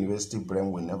Nigeria University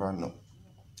brain will never know.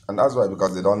 And that's why,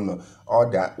 because they don't know.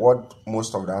 What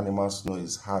most of the animals know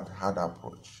is hard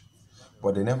approach.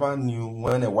 But they never knew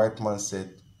when a white man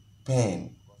said,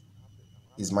 pen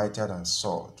is mightier than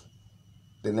sword.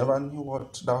 They never knew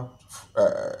what that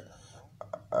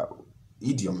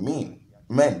idiom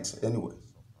meant anyway.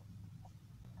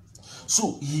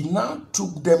 So he now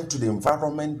took them to the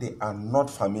environment they are not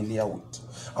familiar with.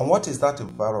 And what is that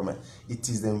environment? It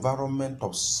is the environment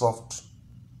of soft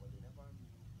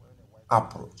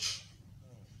approach.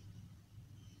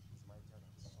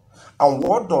 And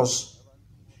what does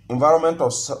environment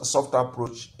of soft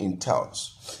approach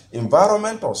entails?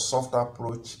 Environment of soft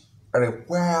approach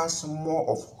requires more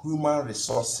of human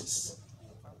resources,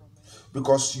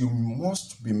 because you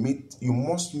must meet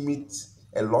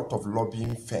a lot of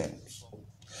lobbying firms.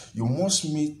 You must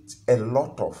meet a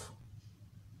lot of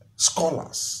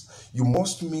scholars. You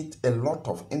must meet a lot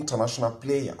of international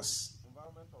players.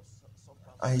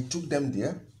 And he took them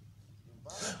there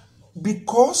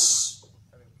because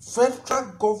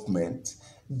federal government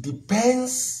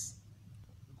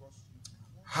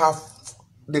have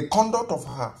the conduct of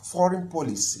her foreign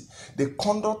policy, the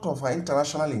conduct of her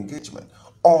international engagement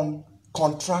on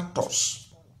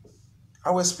contractors.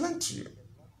 I will explain to you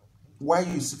why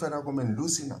you see federal government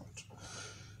losing out.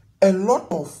 A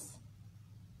lot of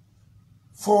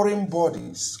foreign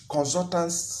bodies,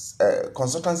 consultancy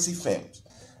firms,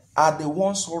 are the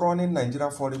ones running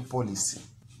Nigeria foreign policy,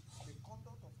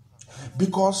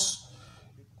 because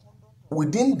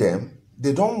within them,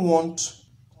 they don't want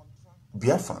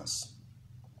Biafrans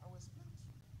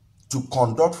to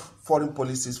conduct foreign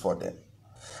policies for them.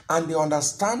 And they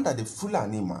understand that the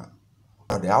Fulani man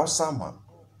or the Hausa man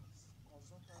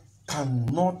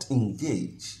cannot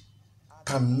engage,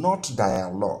 cannot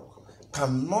dialogue,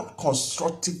 cannot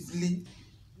constructively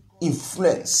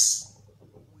influence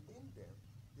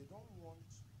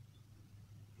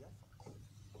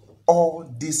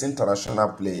all these international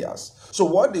players. So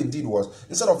what they did was,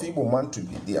 instead of Igbo man to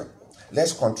be there,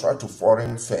 let's contract to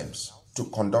foreign firms to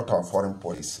conduct our foreign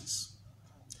policies.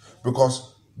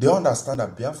 Because they understand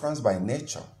that Biafrans by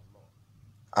nature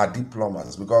are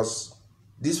diplomats, because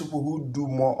these people who do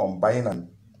more on buying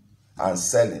and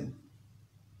selling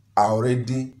are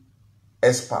already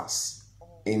experts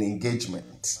in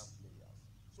engagement,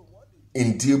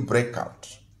 in deal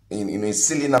breakout, in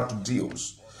sealing out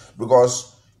deals.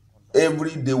 Because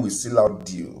every day we seal out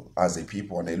deal as a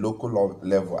people on a local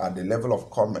level, at the level of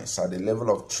commerce, at the level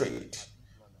of trade.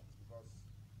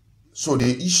 So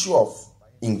the issue of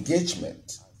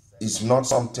engagement is not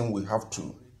something we have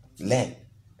to learn.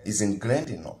 It's ingrained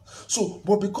in us. So,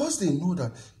 but because they know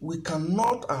that we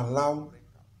cannot allow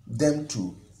them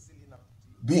to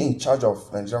be in charge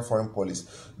of Nigerian foreign policy,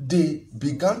 they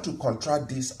began to contract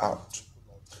this out.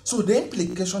 So the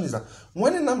implication is that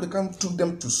when Nnamdi Kanu took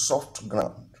them to soft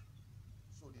ground,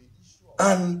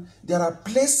 and there are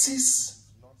places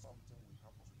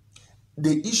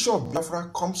the issue of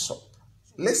Biafra comes up,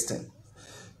 listen,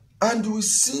 and we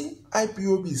see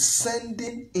IPOB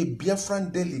sending a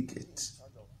Biafran delegate,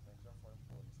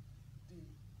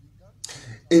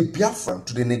 a Biafran,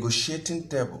 to the negotiating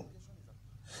table.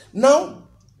 Now,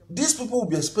 these people will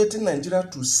be expecting Nigeria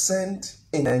to send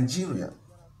a Nigerian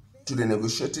to the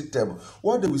negotiating table.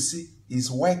 What they will see is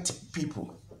white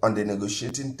people on the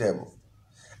negotiating table.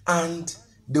 And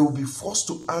they will be forced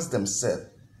to ask themselves,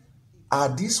 are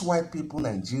these white people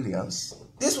Nigerians?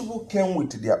 These people came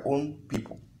with their own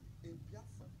people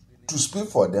to speak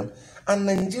for them, and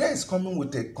Nigeria is coming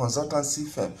with a consultancy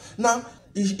firm. Now,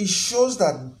 it shows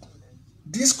that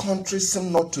these countries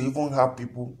seem not to even have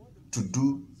people to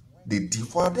do the deal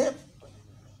for them.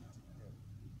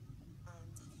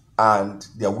 And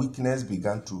their weakness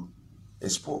began to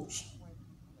expose.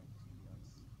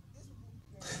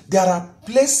 There are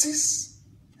places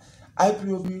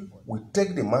IPOB will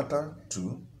take the matter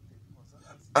to,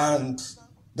 and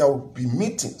there will be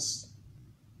meetings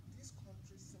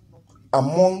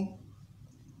among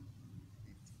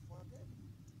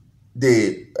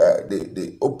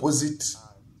the opposite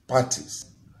parties.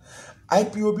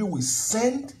 IPOB will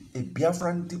send a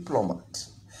Biafran diplomat.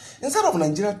 Instead of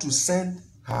Nigeria to send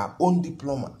her own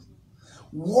diplomat,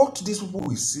 what these people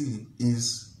will see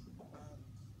is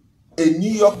a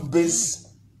New York-based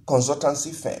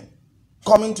consultancy firm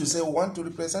coming to say we want to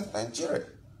represent Nigeria.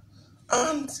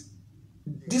 And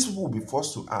these people will be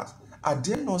forced to ask, are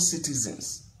there no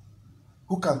citizens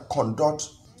who can conduct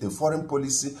the foreign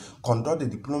policy, conduct the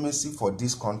diplomacy for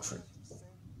this country?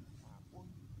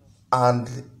 And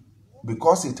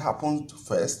because it happened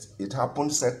first, it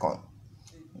happened second,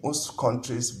 most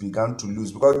countries began to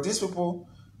lose, because these people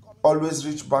always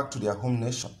reach back to their home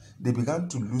nation. They began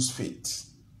to lose faith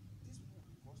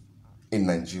in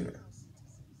Nigeria.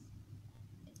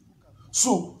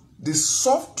 So the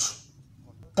soft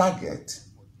target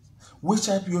which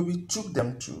IPOB took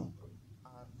them to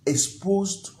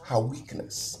exposed her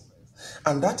weakness.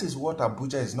 And that is what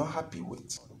Abuja is not happy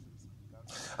with.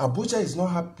 Abuja is not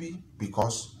happy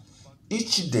because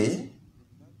each day,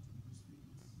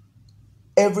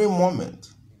 every moment,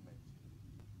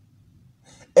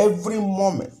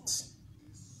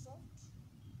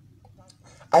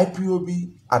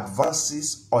 IPOB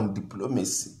advances on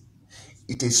diplomacy.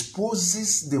 It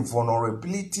exposes the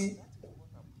vulnerability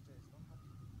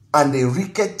and the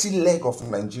rickety leg of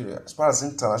Nigeria as far as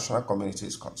international community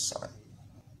is concerned.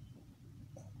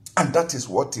 And that is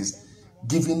what is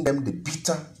giving them the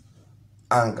bitter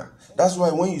anger. That's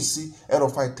why when you see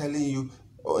RFI telling you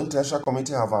international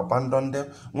community have abandoned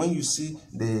them, when you see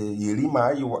the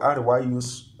Yerima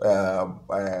use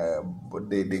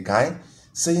the guy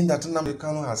saying that Nnamdi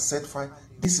Kanu has set fire,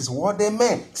 this is what they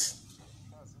meant.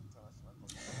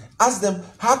 Ask them,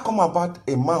 how come about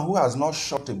a man who has not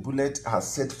shot a bullet has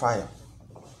set fire?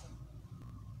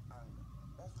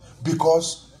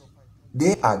 because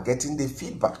they are getting the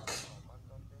feedback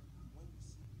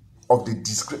of the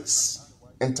disgrace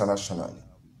internationally.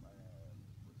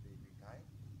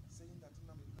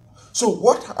 So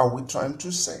what are we trying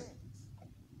to say?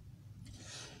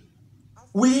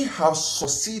 We have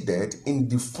succeeded in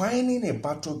defining a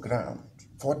battleground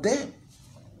for them,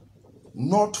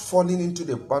 not falling into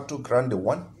the battleground they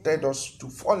wanted us to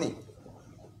fall in.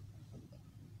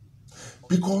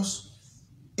 Because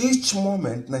each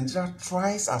moment, Nigeria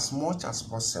tries as much as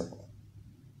possible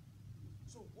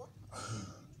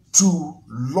to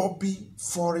lobby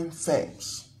foreign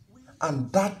firms, and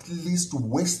that leads to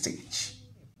wastage.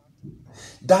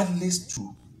 That leads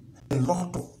to a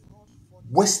lot of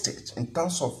wastage in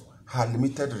terms of her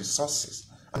limited resources,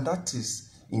 and that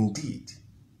is indeed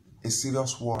a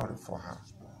serious worry for her.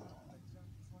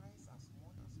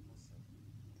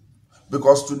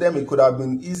 Because to them, it could have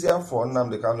been easier for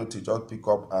Nnamdi Kanu to just pick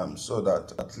up arms so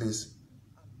that at least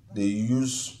they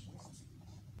use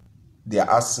their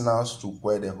arsenals to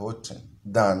quell the whole thing,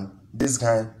 than this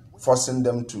guy forcing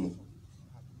them to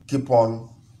keep on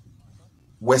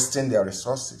wasting their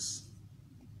resources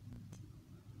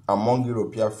among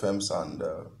European firms and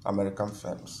American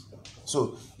firms.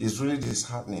 So it's really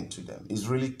disheartening to them. It's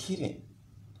really killing.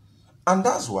 And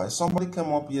that's why somebody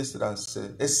came up yesterday and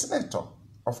said, a senator,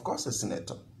 of course a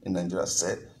senator in Nigeria,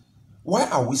 said, why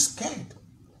are we scared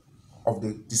of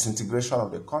the disintegration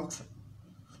of the country?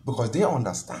 Because they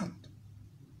understand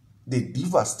the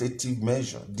devastating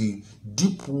measure, the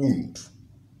deep wound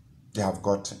they have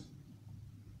gotten.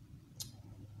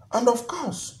 And of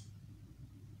course,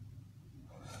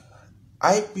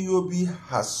 IPOB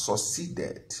has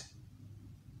succeeded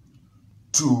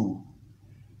to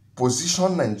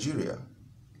position Nigeria,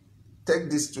 take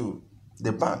this to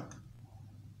the bank.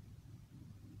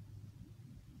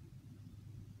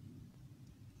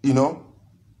 You know,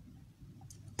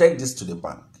 take this to the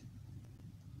bank.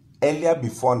 Earlier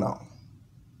before now,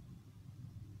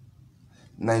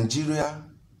 Nigeria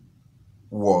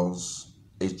was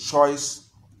a choice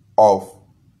of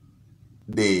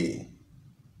the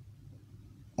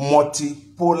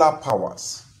multipolar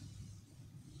powers.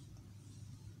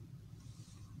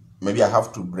 Maybe I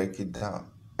have to break it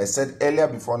down. I said earlier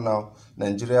before now,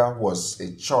 Nigeria was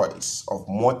a choice of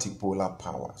multipolar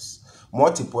powers.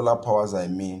 Multipolar powers, I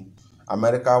mean,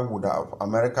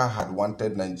 America had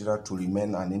wanted Nigeria to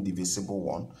remain an indivisible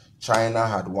one. China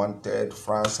had wanted,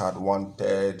 France had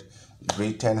wanted,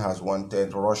 Britain has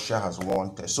wanted, Russia has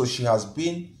wanted. So she has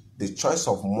been the choice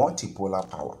of multipolar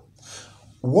power.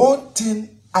 One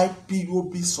thing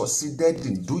IPOB succeeded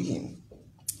in doing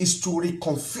is to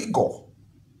reconfigure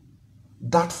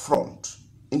that front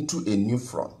into a new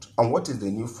front. And what is the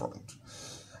new front?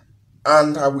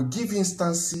 And I will give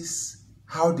instances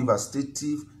how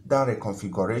devastating that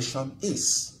reconfiguration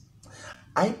is.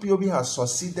 IPOB has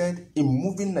succeeded in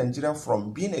moving Nigeria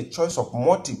from being a choice of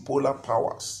multipolar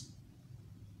powers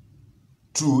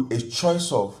to a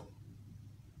choice of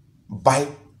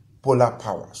bipolar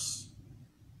powers.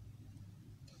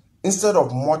 Instead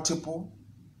of multiple,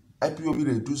 IPOB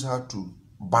reduced her to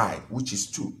bi, which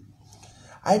is two.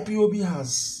 IPOB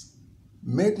has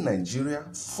made Nigeria,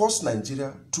 forced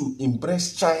Nigeria to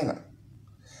embrace China.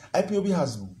 IPOB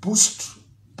has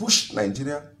pushed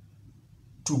Nigeria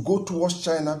to go towards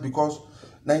China because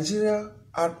Nigeria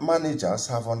managers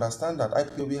have understood that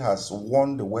IPOB has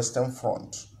won the Western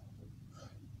Front.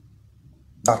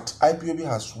 That IPOB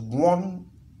has won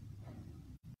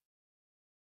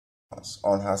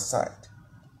on her side.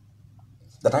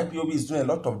 That IPOB is doing a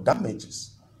lot of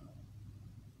damages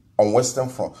on Western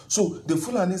Front. So the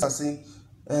Fulanis are saying,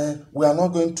 we are not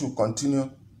going to continue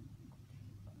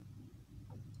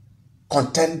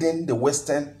contending the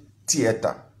Western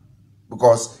theater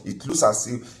because it looks as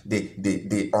if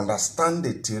they understand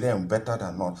the terrain better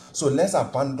than us. So let's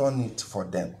abandon it for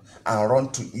them and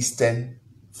run to Eastern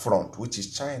Front, which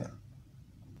is China.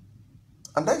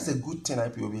 And that is a good thing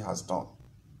IPOB has done.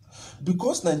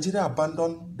 Because Nigeria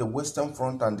abandoned the Western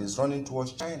Front and is running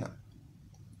towards China,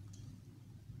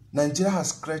 Nigeria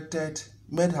has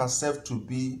made herself to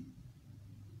be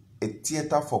a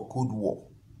theater for Cold War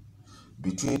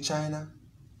between China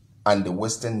and the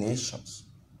Western nations.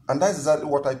 And that's exactly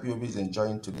what IPOB is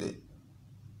enjoying today.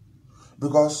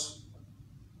 Because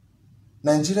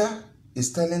Nigeria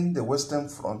is telling the Western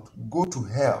Front, go to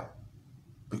hell,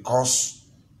 because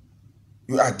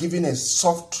you are giving a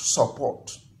soft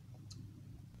support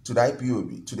to the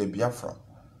IPOB, to the Biafra.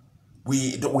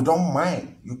 We don't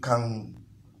mind. You can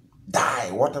die.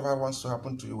 Whatever wants to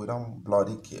happen to you, we don't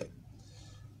bloody care.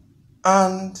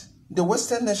 And the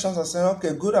Western nations are saying,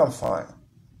 okay, good and fine.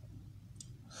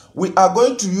 We are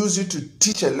going to use it to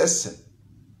teach a lesson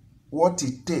what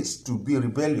it takes to be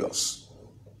rebellious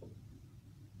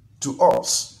to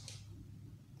us.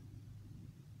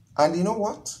 And you know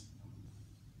what?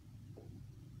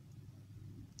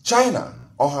 China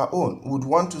on her own would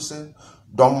want to say,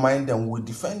 don't mind them, we'll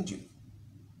defend you.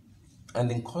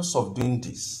 And in course of doing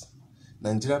this,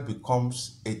 Nigeria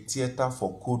becomes a theater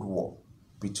for Cold War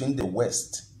between the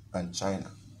West and China.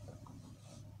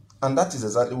 And that is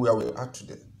exactly where we are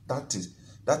today.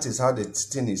 That is how the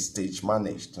thing is stage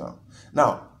managed now.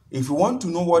 Now, if you want to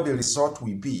know what the result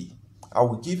will be, I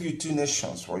will give you 2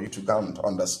 nations for you to go and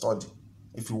understudy.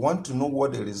 If you want to know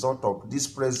what the result of this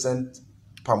present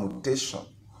permutation,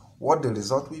 what the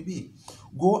result will be,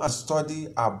 go and study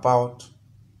about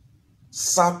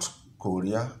South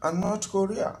Korea and North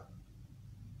Korea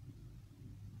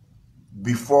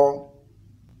before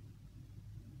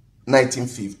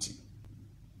 1950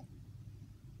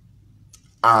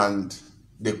 and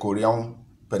the Korean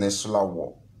Peninsula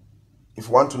War. If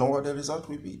you want to know what the result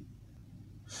will be.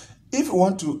 If you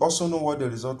want to also know what the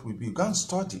result will be, go and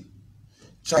study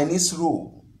Chinese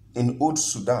rule in Old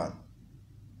Sudan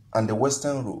and the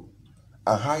Western rule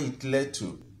and how it led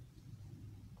to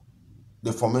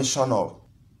the formation of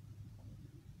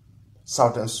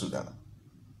Southern Sudan.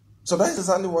 So that is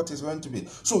exactly what it's going to be.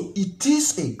 So it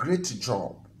is a great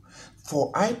job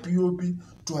for IPOB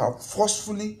to have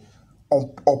forcefully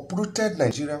uprooted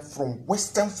Nigeria from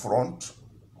Western Front,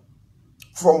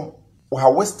 from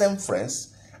her Western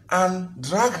friends, and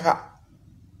drag her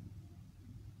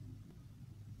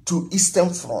to Eastern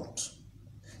Front,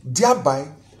 thereby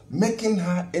making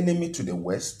her enemy to the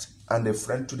West and a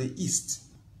friend to the East.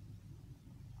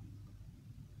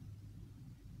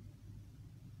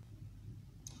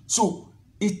 So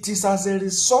it is as a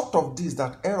result of this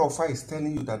that Erofai is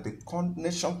telling you that the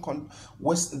countries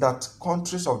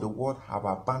of the world have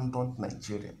abandoned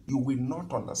Nigeria. You will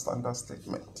not understand that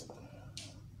statement.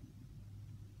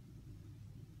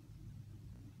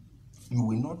 You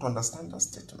will not understand that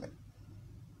statement.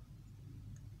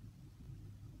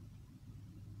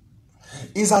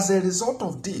 It's as a result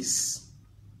of this,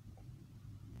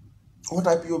 what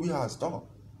IPOB has done,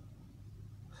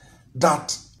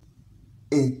 that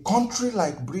a country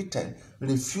like Britain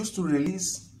refused to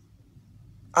release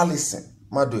Alison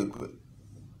Maduekwe,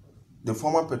 the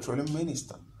former petroleum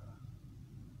minister.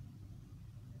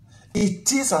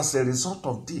 It is as a result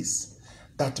of this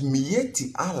that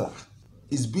Mieti Allah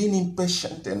is being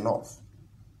impatient enough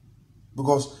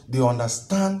because they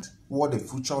understand what the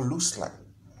future looks like.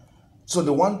 So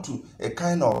they want to, a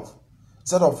kind of,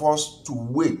 instead of us to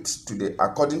wait to the,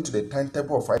 according to the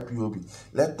timetable of IPOB,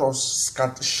 let us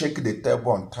shake the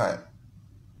table on time.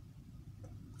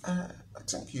 I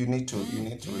think you need to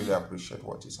really appreciate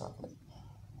what is happening.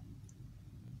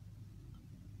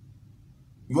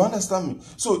 You understand me?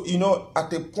 So, you know,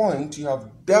 at a point, you have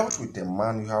dealt with a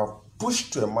man, you have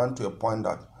pushed a man to a point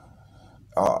that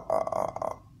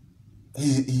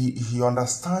he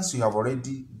understands you have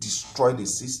already destroyed the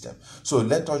system. So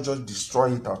let us just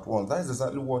destroy it at once. That is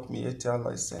exactly what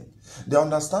Mietiala is saying. They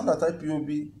understand that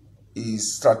IPOB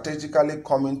is strategically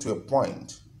coming to a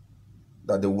point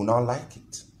that they will not like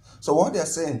it. So what they are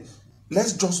saying,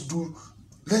 let's just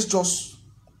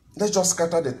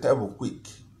scatter the table quick.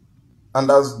 And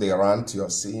that's the rant you're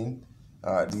seeing.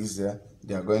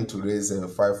 They are going to raise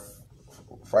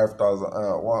 5,000,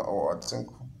 I think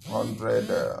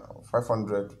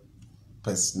 500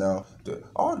 personnel.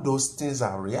 All those things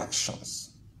are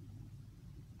reactions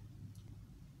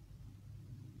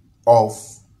of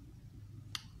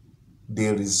the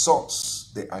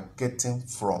results they are getting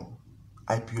from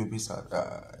IPOB's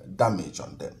damage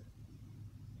on them.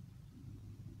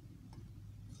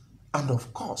 And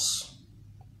of course,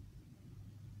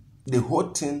 the whole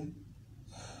thing,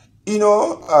 you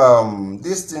know,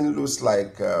 this thing looks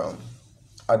like, at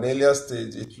an earlier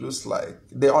stage, it looks like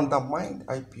they undermined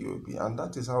IPOB, and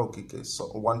that is how Okike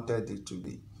wanted it to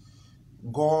be.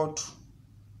 God,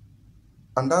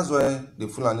 and that's why the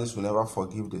Fulanis will never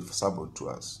forgive the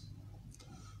saboteurs,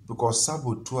 because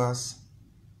saboteurs,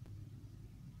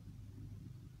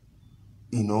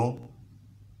 you know,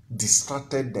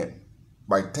 distracted them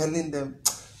by telling them,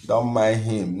 don't mind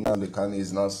him, Nnamdi Kanu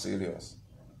is not serious.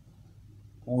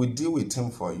 We'll deal with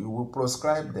him for you, we'll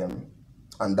proscribe them,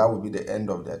 and that will be the end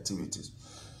of the activities.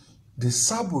 The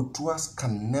saboteurs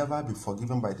can never be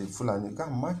forgiven by the Fulani. You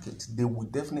can mark it. They will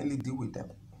definitely deal with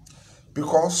them.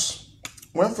 Because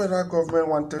when federal government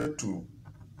wanted to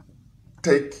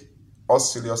take all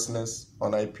seriousness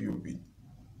on IPOB,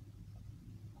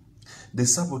 the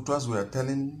saboteurs were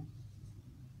telling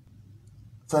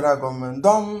Federal government,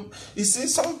 don't. You see,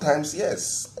 sometimes,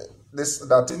 yes,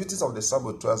 the activities of the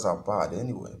saboteurs are bad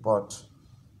anyway, but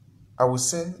I would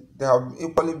say they have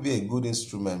equally be a good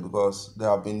instrument because they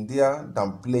have been there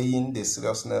downplaying the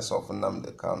seriousness of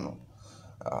Nnamdi Kanu,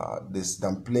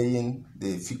 downplaying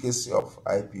the efficacy of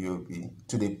IPOB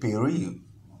to the peril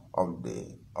of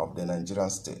the Nigerian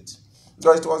state.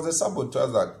 So it was the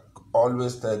saboteurs that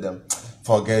always tell them,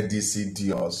 forget this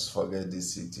idiot, forget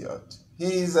this idiot. He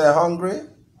is hungry.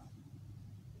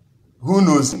 Who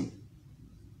knows him?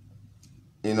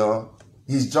 You know,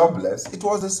 he's jobless. It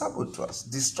was the saboteurs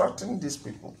distracting these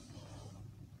people.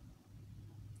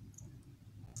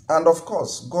 And of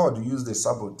course, God used the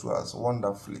saboteurs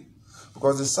wonderfully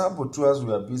because the saboteurs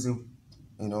were busy,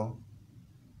 you know,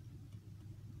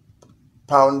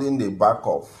 pounding the back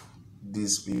of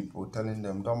these people, telling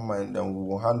them, don't mind them, we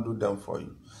will handle them for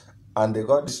you. And they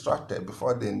got distracted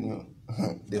before they knew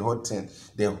the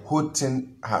whole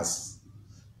thing has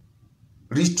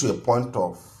reached to a point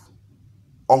of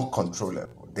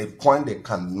uncontrollable. The point they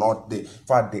cannot, in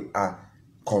fact, they are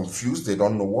confused, they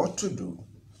don't know what to do.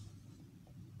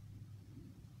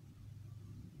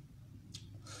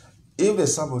 If the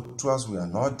saboteurs were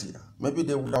not there, maybe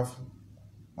they would have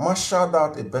marshaled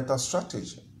out a better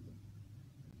strategy.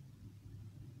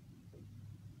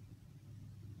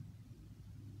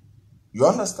 You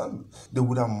understand? They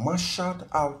would have marshaled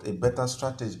out a better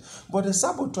strategy. But the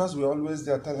saboteurs were always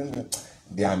there telling them,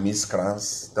 they are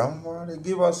miscreants. Don't worry,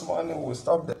 give us money, we'll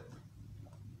stop them.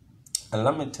 And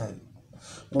let me tell you,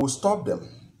 we'll stop them.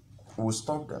 We'll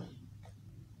stop them.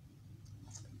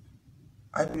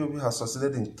 IPOB has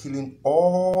succeeded in killing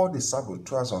all the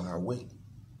saboteurs on her way.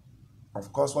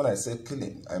 Of course, when I say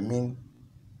killing, I mean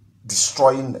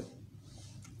destroying them.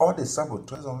 All the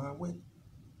saboteurs on her way.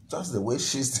 Just the way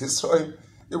she's destroying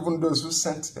even those who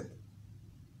sent them.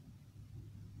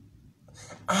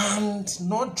 And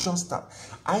not just that,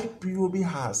 IPOB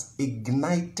has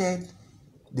ignited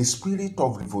the spirit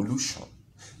of revolution,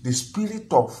 the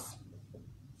spirit of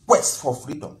quest for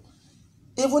freedom,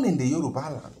 even in the Yoruba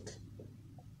land.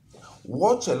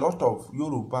 Watch a lot of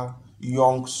Yoruba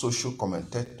young social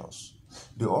commentators.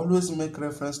 They always make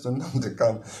reference to Nnamdi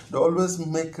Kanu. They always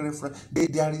make reference.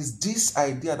 There is this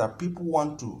idea that people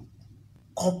want to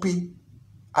copy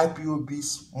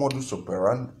IPOB's modus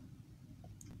operandi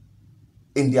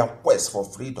in their quest for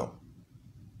freedom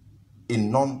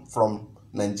from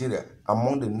Nigeria,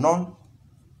 among the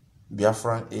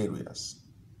non-Biafran areas.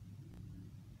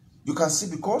 You can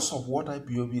see because of what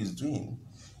IPOB is doing,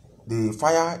 the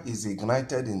fire is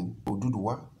ignited in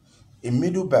Oduduwa, in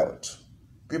Middle Belt.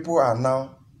 People are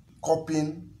now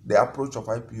copying the approach of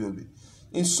IPOB.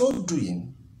 In so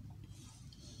doing,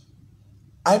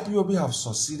 IPOB have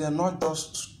succeeded not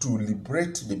just to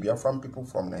liberate the Biafran people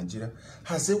from Nigeria,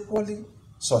 has equally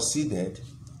succeeded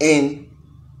in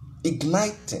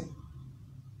igniting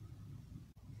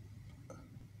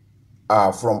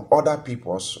from other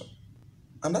people also.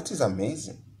 And that is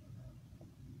amazing.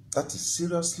 That is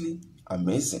seriously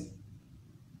amazing.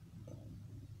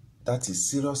 That is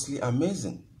seriously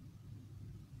amazing.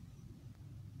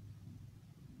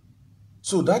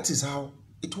 So that is how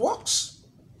it works.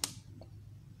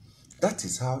 That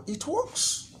is how it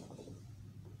works.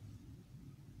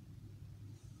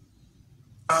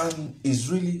 And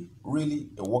is really, really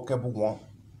a workable one.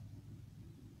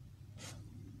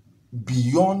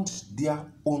 Beyond their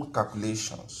own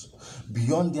calculations,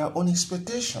 beyond their own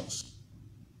expectations.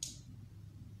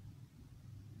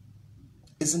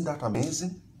 Isn't that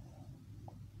amazing?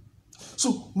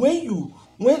 So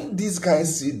when these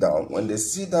guys sit down, when they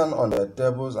sit down on their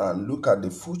tables and look at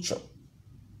the future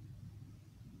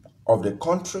of the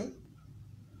country,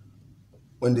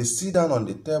 when they sit down on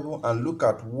the table and look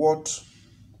at what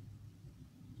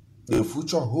the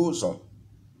future holds on,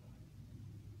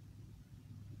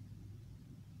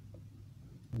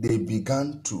 they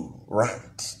began to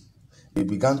rant. They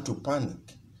began to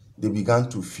panic. They began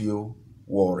to feel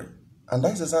worried. And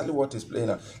that's exactly what is playing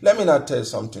out. Let me now tell you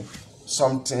something,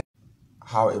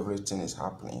 how everything is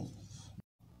happening.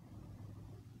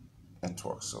 It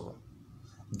works so.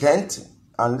 Gent,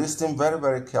 and listen very,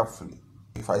 very carefully.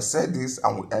 If I say this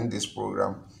and we end this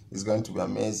program, it's going to be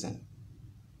amazing.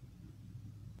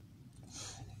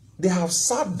 They have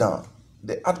sat down,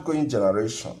 the outgoing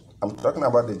generation. I'm talking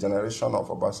about the generation of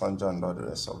Obasanjo and all the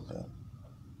rest of them.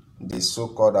 The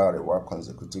so-called Arewa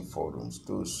consecutive forums,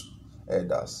 those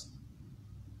elders.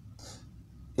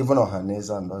 Even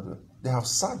Ohaneza and others, they have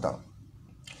sat down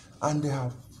and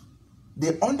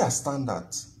they understand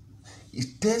that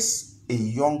it takes a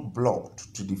young blood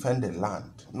to defend the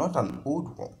land, not an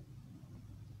old one.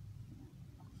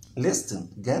 Listen,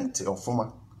 Gente or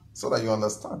former, so that you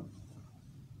understand.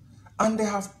 And they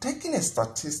have taken a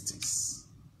statistics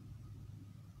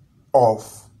of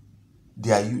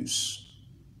their use.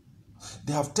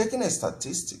 They have taken a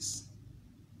statistics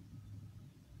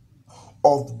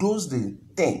of those they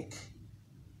think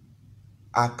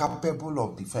are capable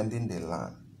of defending the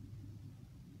land.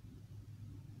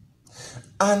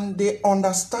 And they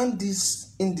understand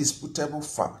this indisputable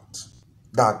fact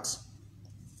that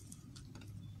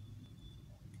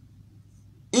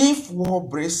if war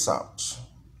breaks out,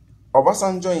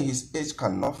 Obasanjo in his age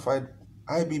cannot fight,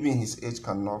 IBB in his age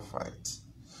cannot fight.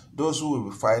 Those who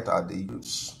will fight are the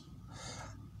youths.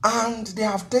 And they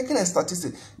have taken a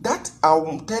statistic that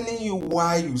I'm telling you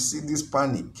why you see this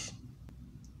panic.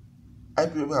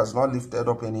 IPOB has not lifted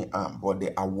up any arm, but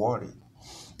they are worried.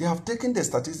 They have taken the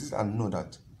statistics and know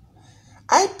that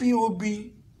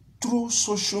IPOB, through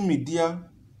social media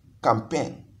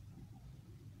campaign,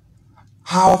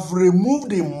 have removed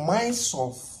the minds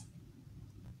of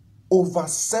over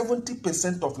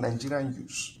 70% of Nigerian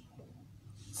youth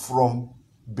from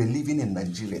believing in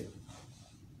Nigeria.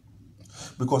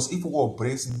 Because if war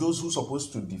breaks, those who are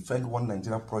supposed to defend one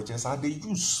Nigeria project are the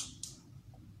youth.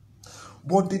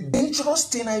 But the dangerous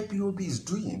thing IPOB is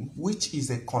doing, which is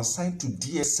a concern to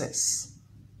DSS,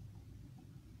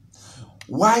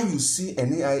 why you see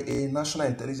NAIA, National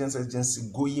Intelligence Agency,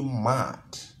 going mad,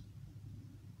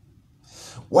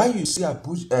 why you see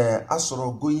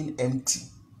Asoro going empty,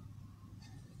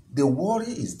 the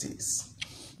worry is this.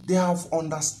 They have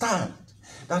understand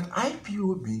that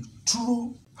IPOB,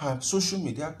 through her social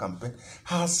media campaign,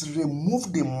 has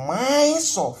removed the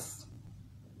minds of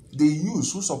the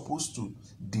youth who are supposed to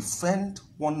defend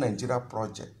one Nigeria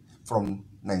project from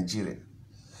Nigeria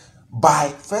by,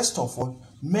 first of all,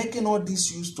 making all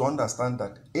these youth to understand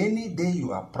that any day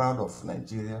you are proud of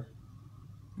Nigeria,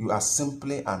 you are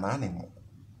simply an animal,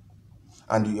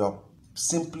 and you are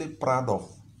simply proud of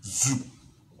zoo.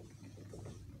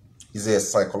 It's a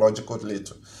psychological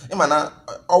little. Imana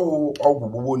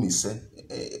ogububo say,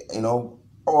 you know,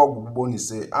 ogububo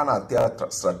say, ana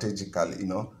strategically, you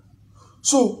know.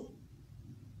 So,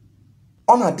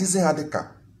 on a dizi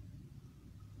hadika,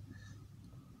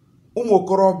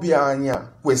 umokorobia anya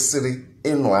kwesiri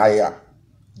inu aya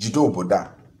jido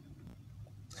oboda.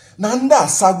 Nanda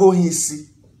sago hisi.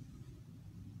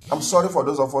 I'm sorry for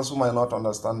those of us who might not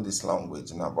understand this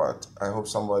language, but I hope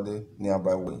somebody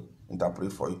nearby will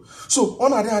interpret for you. So,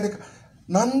 on a hadika,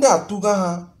 nanda atuga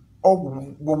ha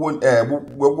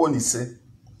ogbobo nise.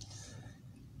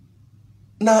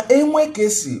 Na enwe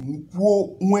kesi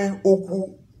mkwuo nwe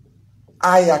okwu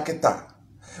aya kita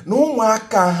na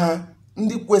ụmụaka ha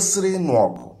ndị kwesịrị ịnụ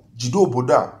ọgụ jide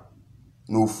obodo a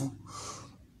n'ofu.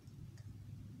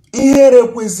 Ihere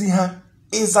kwezi ha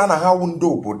ịza na ha ndị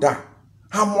obodo a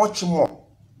ha much more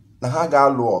na ha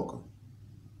ga-alụ ọgụ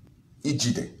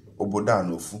ijide obodo a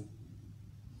n'ofu.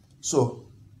 So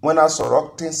when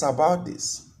Asoro thinks about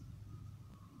this,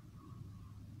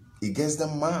 it gets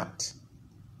them mad.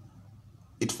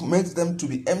 It makes them to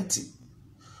be empty.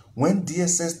 When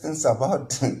DSS thinks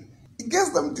about it, it gets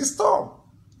them disturbed.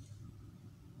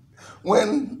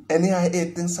 When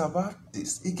NAIA thinks about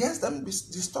this, it gets them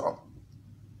disturbed.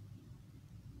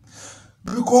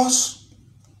 Because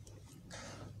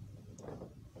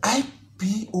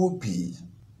IPOB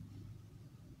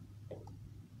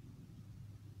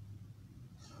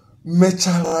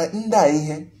mechara nda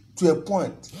ihe to a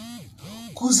point.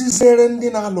 Kuzizere ndị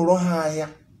na-alụrụ ha ahịa.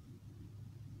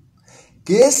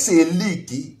 Ka esi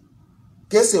eliki,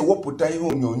 ka esi ewepụta ihe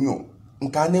onyonyo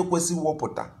nke a na-ekwesị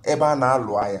wepụta ebe a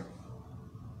na-alụ ahịa.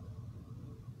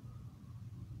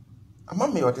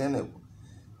 Amami yotenekwu.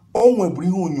 O nweburu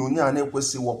ihe onyonyo a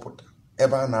na-ekwesị wepụta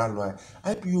ebe a na-alụ ahịa.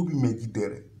 IPOB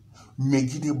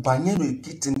megide banye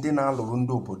n'etiti ndị na-alụrụ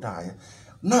ndị obodo ahịa,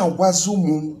 na-agwazi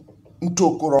ụmụ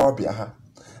ntokorobịa ha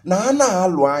na ha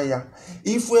na-alụ ahịa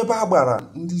ifu ebe a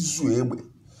gbara ndị zu egbe.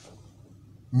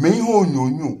 Mee ihe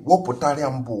onyonyo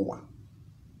wepụtara mba ụwa.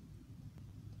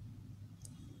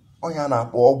 Onya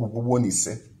na-akpọ ọgwụgwụ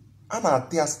n'ise. A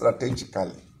na-ati ya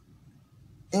strategically.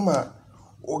 Ịma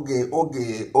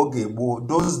oge gboo,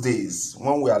 those days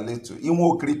when we are little, inwe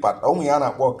okripata, onwe ya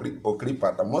na-akpọ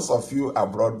okripata. Most of you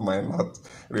abroad might not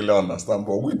really understand,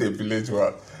 but with the village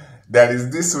world, there is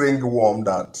this ringworm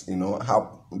that, you know, have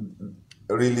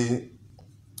really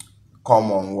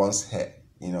come on one's head,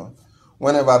 you know.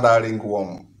 Whenever that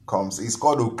ringworm comes, it's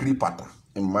called okripata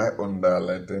in my own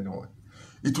dialect anyway.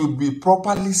 It will be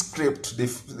properly scraped. The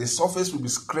surface will be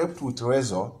scraped with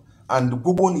razor, and the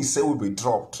bubonise will be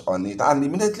dropped on it. And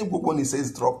immediately bubonise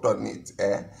is dropped on it,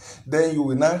 then you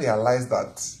will now realize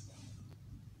that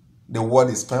the word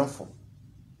is painful.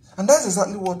 And that's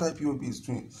exactly what IPOB is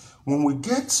doing. When we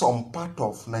get some part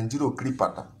of Nigeria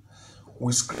Kripata,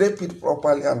 we scrape it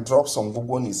properly and drop some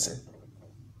Gubonise.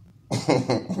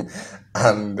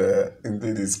 And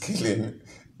indeed, it's killing.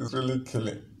 It's really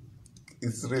killing.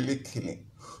 It's really killing.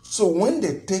 So when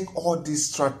they take all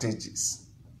these strategies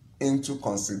into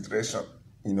consideration,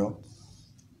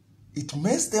 it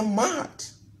makes them mad.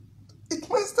 It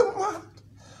makes them mad.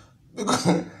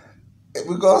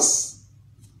 Because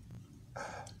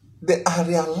they are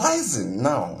realizing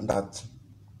now that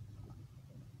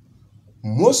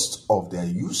most of their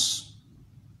youth,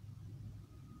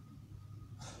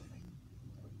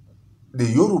 the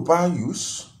Yoruba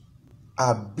youth,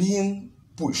 are being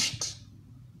pushed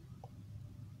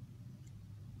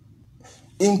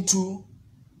into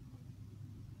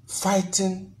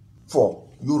fighting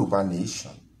for Yoruba nation.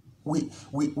 We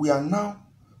are now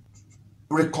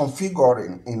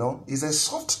reconfiguring, it's a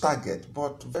soft target,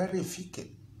 but very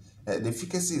efficacious. The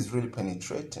efficacy is really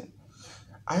penetrating.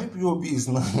 IPOB is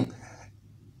now,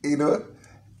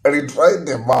 redrawing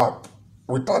the map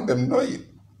without them knowing.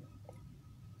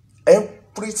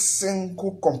 Every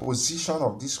single composition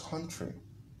of this country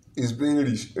is being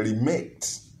remade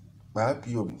by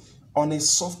IPOB on a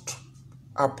soft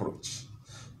approach.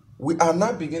 We are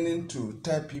now beginning to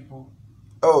tell people,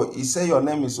 oh, you say your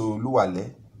name is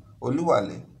Oluwale.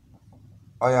 Oluwale.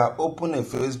 Or open a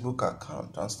Facebook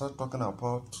account and start talking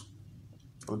about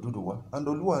Oduduwa. And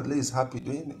Oluwale is happy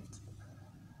doing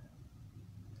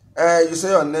it. You say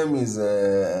your name is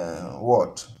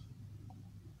what?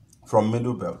 From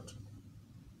Middle Belt.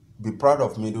 Be proud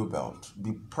of Middle Belt.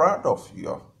 Be proud of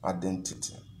your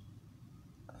identity.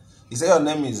 You say your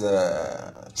name is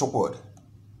Chukwud.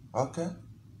 Okay?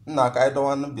 I don't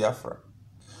want to be Biafra.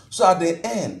 So at the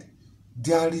end,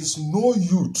 there is no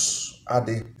youth at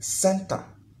the center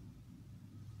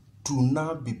to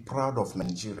now be proud of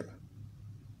Nigeria.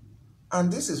 And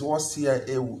this is what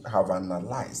CIA have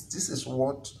analyzed. This is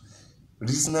what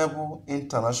reasonable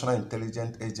international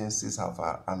intelligence agencies have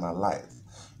analyzed.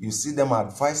 You see them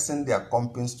advising their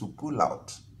companies to pull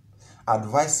out,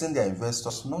 advising their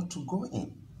investors not to go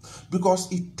in.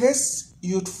 Because it takes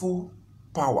youthful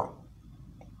power.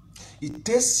 It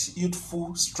takes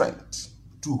youthful strength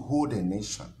to hold a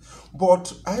nation.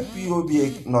 But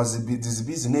IPOB knows this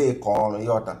business called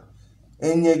Yota.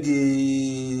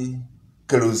 Enyegi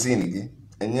kerosene,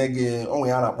 enyegi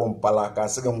only ana pompalaka,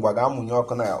 second wagamu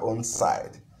nyoko na your own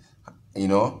side. I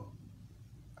know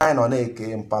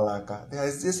Neke Mpalaka. There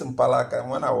is this Mpalaka.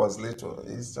 When I was little,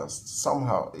 it's just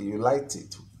somehow you liked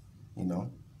it, I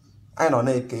know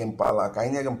Neke Mpalaka. I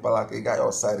know Mpalaka. You got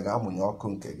your side.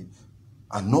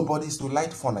 And nobody is to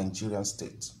light for Nigerian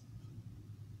state.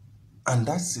 And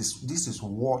this is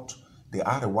what the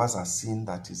Arewas are seeing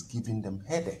that is giving them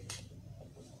headache.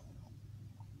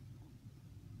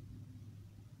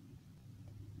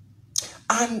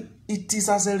 And it is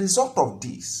as a result of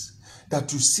this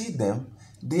that you see them,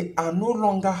 they are no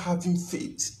longer having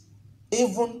faith,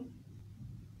 even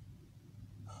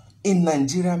in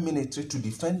Nigerian military to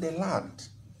defend the land.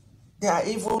 They are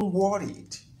even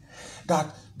worried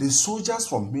that the soldiers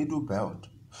from Middle Belt,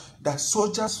 the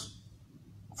soldiers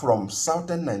from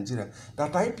southern Nigeria,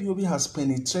 that IPOB has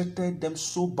penetrated them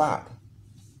so bad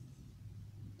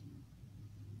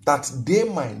that they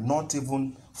might not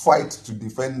even fight to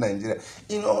defend Nigeria.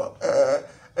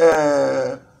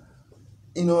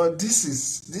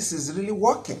 This is really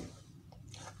working.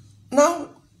 Now,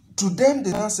 to them,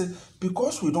 they now say,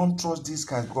 because we don't trust these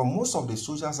guys, because most of the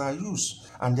soldiers are used,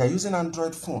 and they are using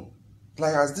Android phone.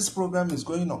 Like as this program is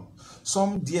going on,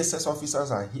 some DSS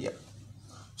officers are here.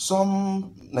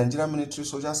 Some Nigerian military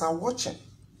soldiers are watching.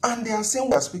 And they are saying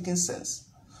we are speaking sense.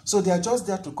 So they are just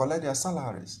there to collect their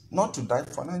salaries, not to die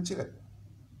for Nigeria.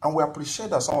 And we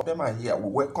appreciate that some of them are here. We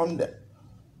welcome them.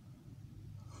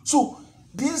 So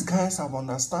these guys have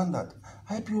understood that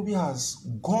IPOB has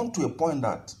gone to a point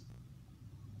that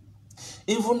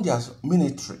even their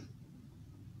military,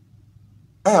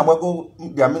 their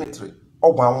military,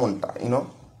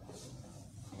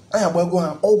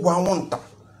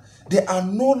 they are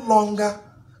no longer,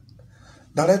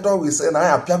 director will say,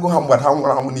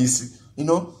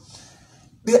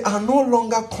 they are no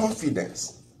longer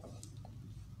confident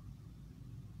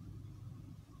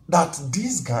that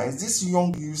these guys, these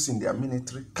young youths in their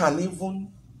military, can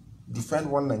even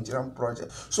defend one Nigerian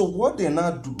project. So what they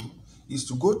now do is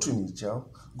to go to Niger,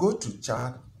 go to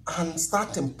Chad, and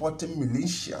start importing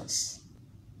militias.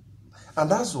 And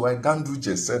that's why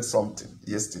Ganduje said something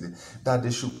yesterday, that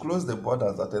they should close the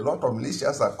borders, that a lot of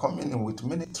militias are coming in with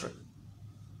military,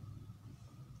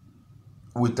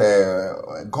 with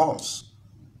guns.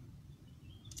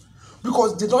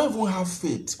 Because they don't even have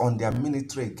faith on their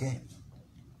military again.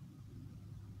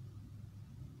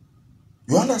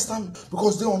 You understand?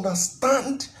 Because they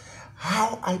understand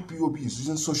how IPOB is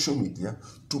using social media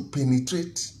to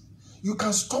penetrate. You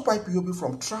can stop IPOB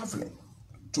from traveling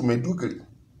to Maiduguri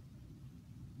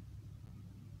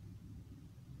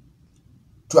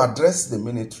to address the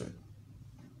military.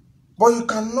 But you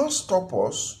cannot stop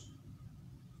us,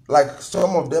 like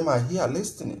some of them are here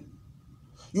listening.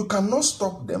 You cannot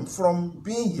stop them from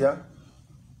being here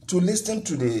to listen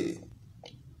to the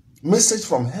message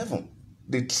from heaven,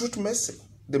 the truth message,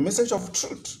 the message of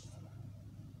truth.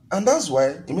 And that's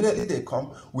why immediately they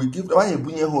come, we give them,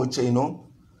 you know,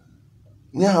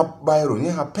 near her biro,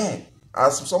 near her pen.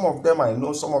 As some of them I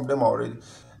know, some of them already.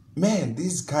 Man,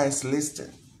 these guys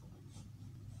listen.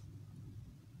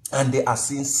 And they are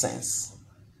seeing sense.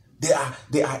 They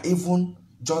are even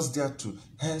just there to,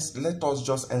 hence, let us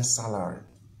just earn salary.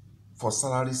 For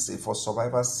salary's sake, for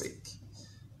survivor's sake.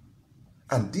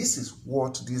 And this is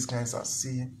what these guys are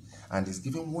seeing, and it's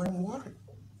giving them worry.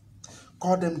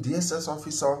 Call them DSS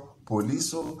officer,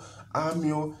 police,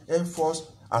 army, air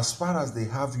force, as far as they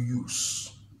have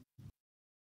use.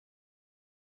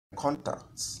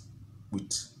 Contacts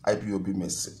with IPOB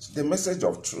message. The message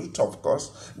of truth, of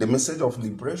course, the message of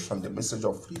liberation, the message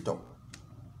of freedom.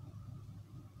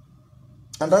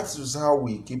 And that is how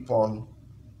we keep on,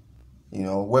 you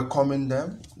know, welcoming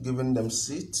them, giving them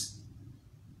seats.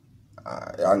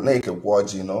 I make a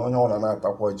watch, you know, no one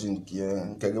not watching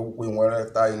here, we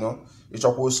were you know, it's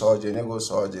a post surgeon, you go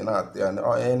surgeon out there, and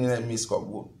any miss.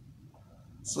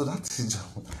 So that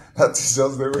is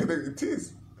just the way that it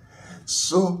is.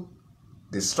 So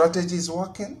the strategy is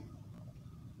working,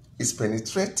 it's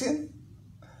penetrating,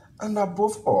 and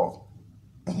above all,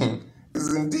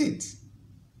 is indeed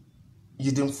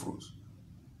yielding fruit.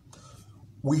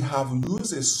 We have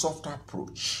used a soft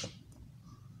approach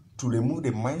to remove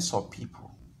the minds of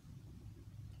people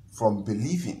from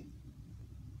believing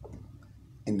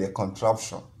in the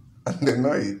contraption, and they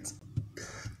know it.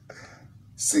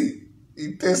 See,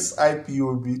 it takes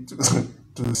IPOB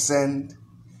to send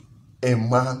a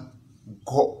man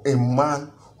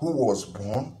who was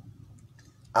born,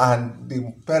 and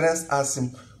the parents asked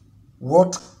him,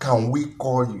 "What can we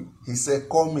call you?" He said,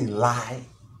 "Call me Lie."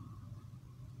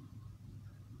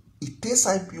 It takes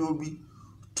IPOB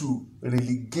to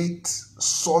relegate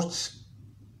such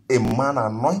a man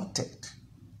anointed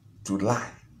to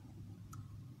lie.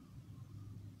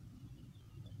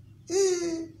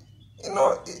 You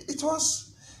know, it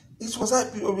was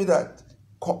IPOB that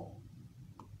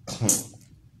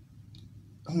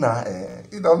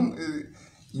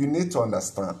you need to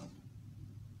understand.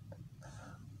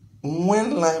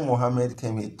 When Lai Mohammed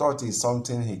came, he thought it's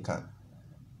something he can.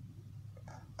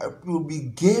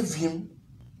 IPOB gave him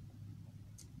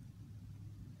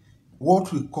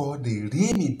what we call the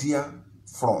remedial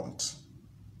front,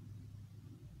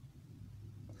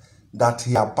 that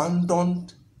he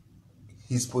abandoned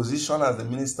his position as the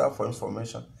Minister for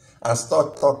Information and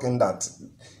start talking that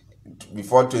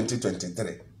before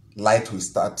 2023, light will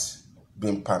start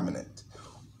being permanent.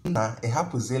 Now, he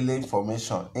has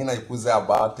information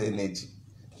about energy,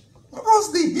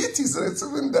 because the heat is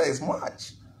receiving there is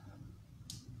much.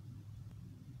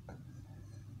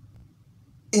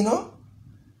 You know?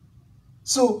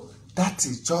 So, that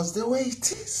is just the way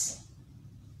it is.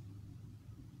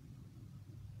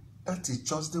 That is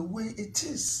just the way it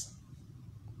is.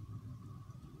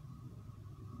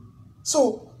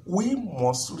 So, we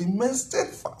must remain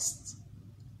steadfast.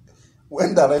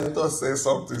 When the director says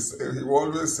something, he will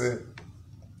always say,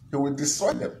 he will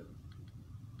destroy them.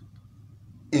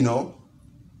 You know,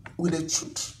 with the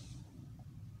truth.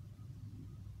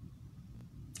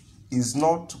 It's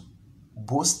not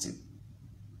boasting.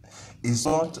 It's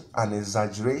not an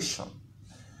exaggeration.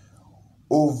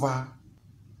 Over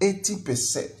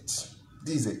 80%,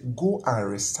 this is a go and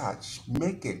research,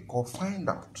 make a call, find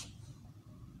out.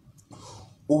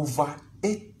 Over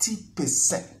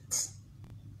 80%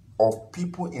 of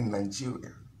people in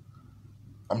Nigeria,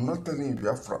 I'm not telling you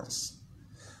Biafrans,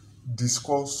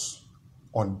 discuss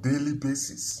on daily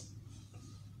basis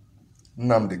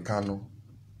Nnamdi Kanu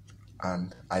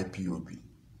and IPOB.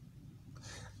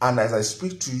 And as I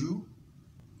speak to you,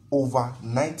 over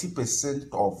 90%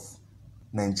 of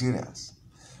Nigerians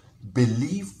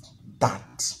believe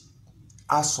that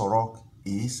Aso Rock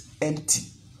is empty,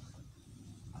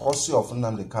 because of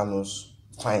Nnamdi Kanu's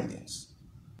findings.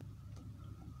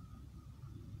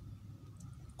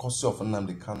 Because of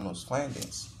Nnamdi Kanu's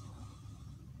findings.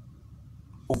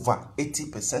 Over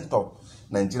 80% of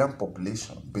Nigerian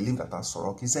population believe that Aso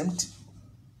Rock is empty.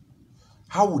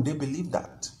 How would they believe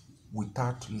that?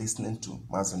 without listening to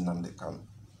Mazi Nnamdi Kanu.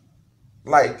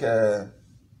 Like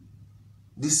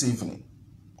this evening,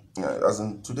 as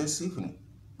in today's evening,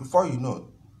 before you know,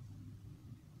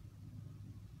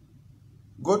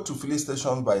 go to filling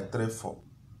station by 3-4.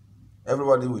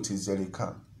 Everybody with his jerry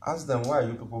can. Ask them, why are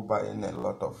you people buying a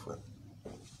lot of fuel?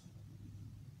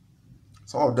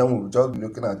 Some of them will just be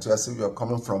looking at you as if you're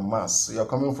coming from Mars. You're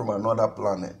coming from another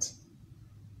planet.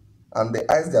 And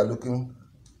the eyes they are looking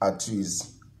at you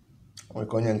is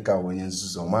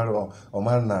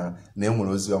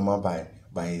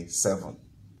by 7.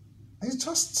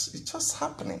 It's just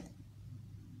happening.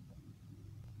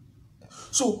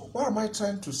 So what am I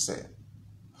trying to say?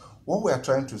 What we are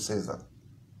trying to say is that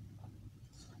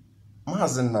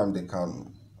Mazi Nnamdi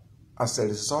Kanu, as a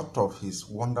result of his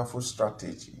wonderful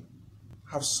strategy,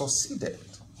 have succeeded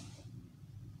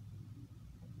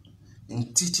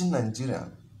in teaching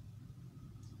Nigerians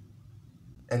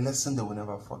a lesson they will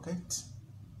never forget.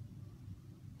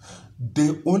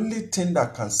 The only thing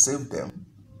that can save them,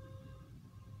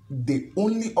 the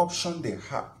only option they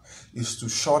have, is to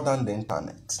shut down the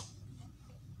internet.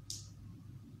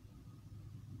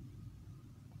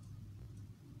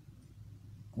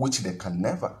 Which they can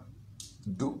never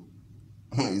do.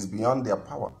 It's beyond their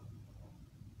power.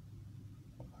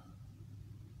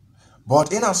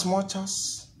 But in as much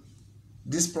as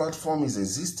this platform is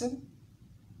existing,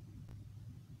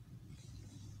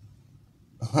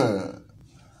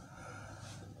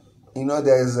 you know,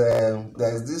 there's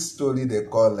this story they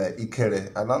call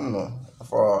Ikere. I don't know.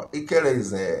 For Ikere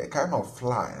is a kind of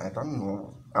fly. I don't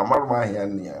know.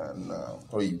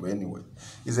 Anyway,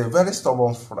 it's a very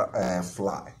stubborn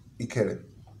fly. Ikere.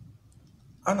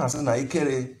 And as na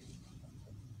Ikere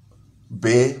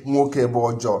be nwoke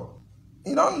bojo.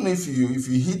 You don't know if you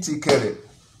hit Ikere,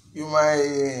 you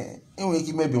might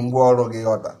maybe ngworo gị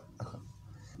ọda.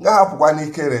 Nga hapụkwa na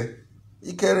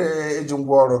Ikere eji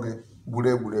ngworo gị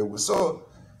gburegburegbu. So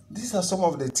these are some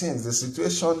of the things, the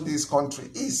situation this country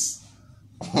is.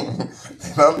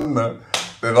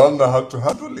 They don't know how to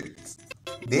handle it.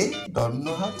 They don't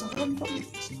know how to handle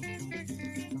it.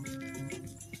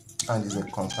 And it's a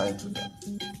concern to them.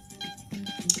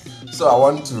 So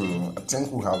I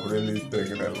think we have really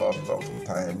taken a lot of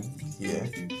time here.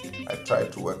 I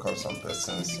tried to work on some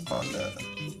persons on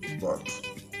but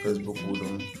Facebook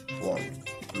wouldn't want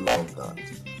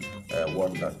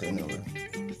that anyway.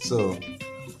 So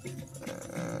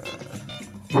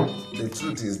the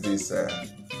truth is this,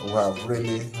 we have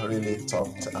really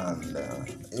talked, and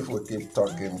if we keep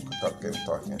talking,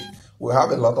 we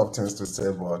have a lot of things to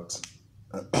say, but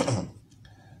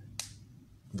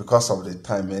because of the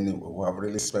time anyway, we have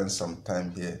really spent some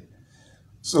time here.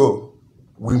 So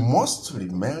we must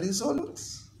remain resolute.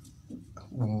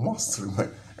 We must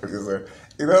remain resolute.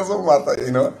 It doesn't matter,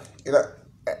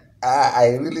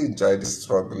 I really enjoy this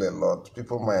struggle a lot.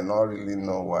 People might not really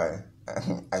know why.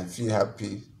 I feel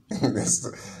happy.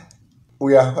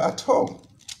 We are at home.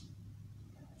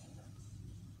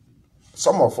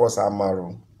 Some of us are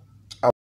married.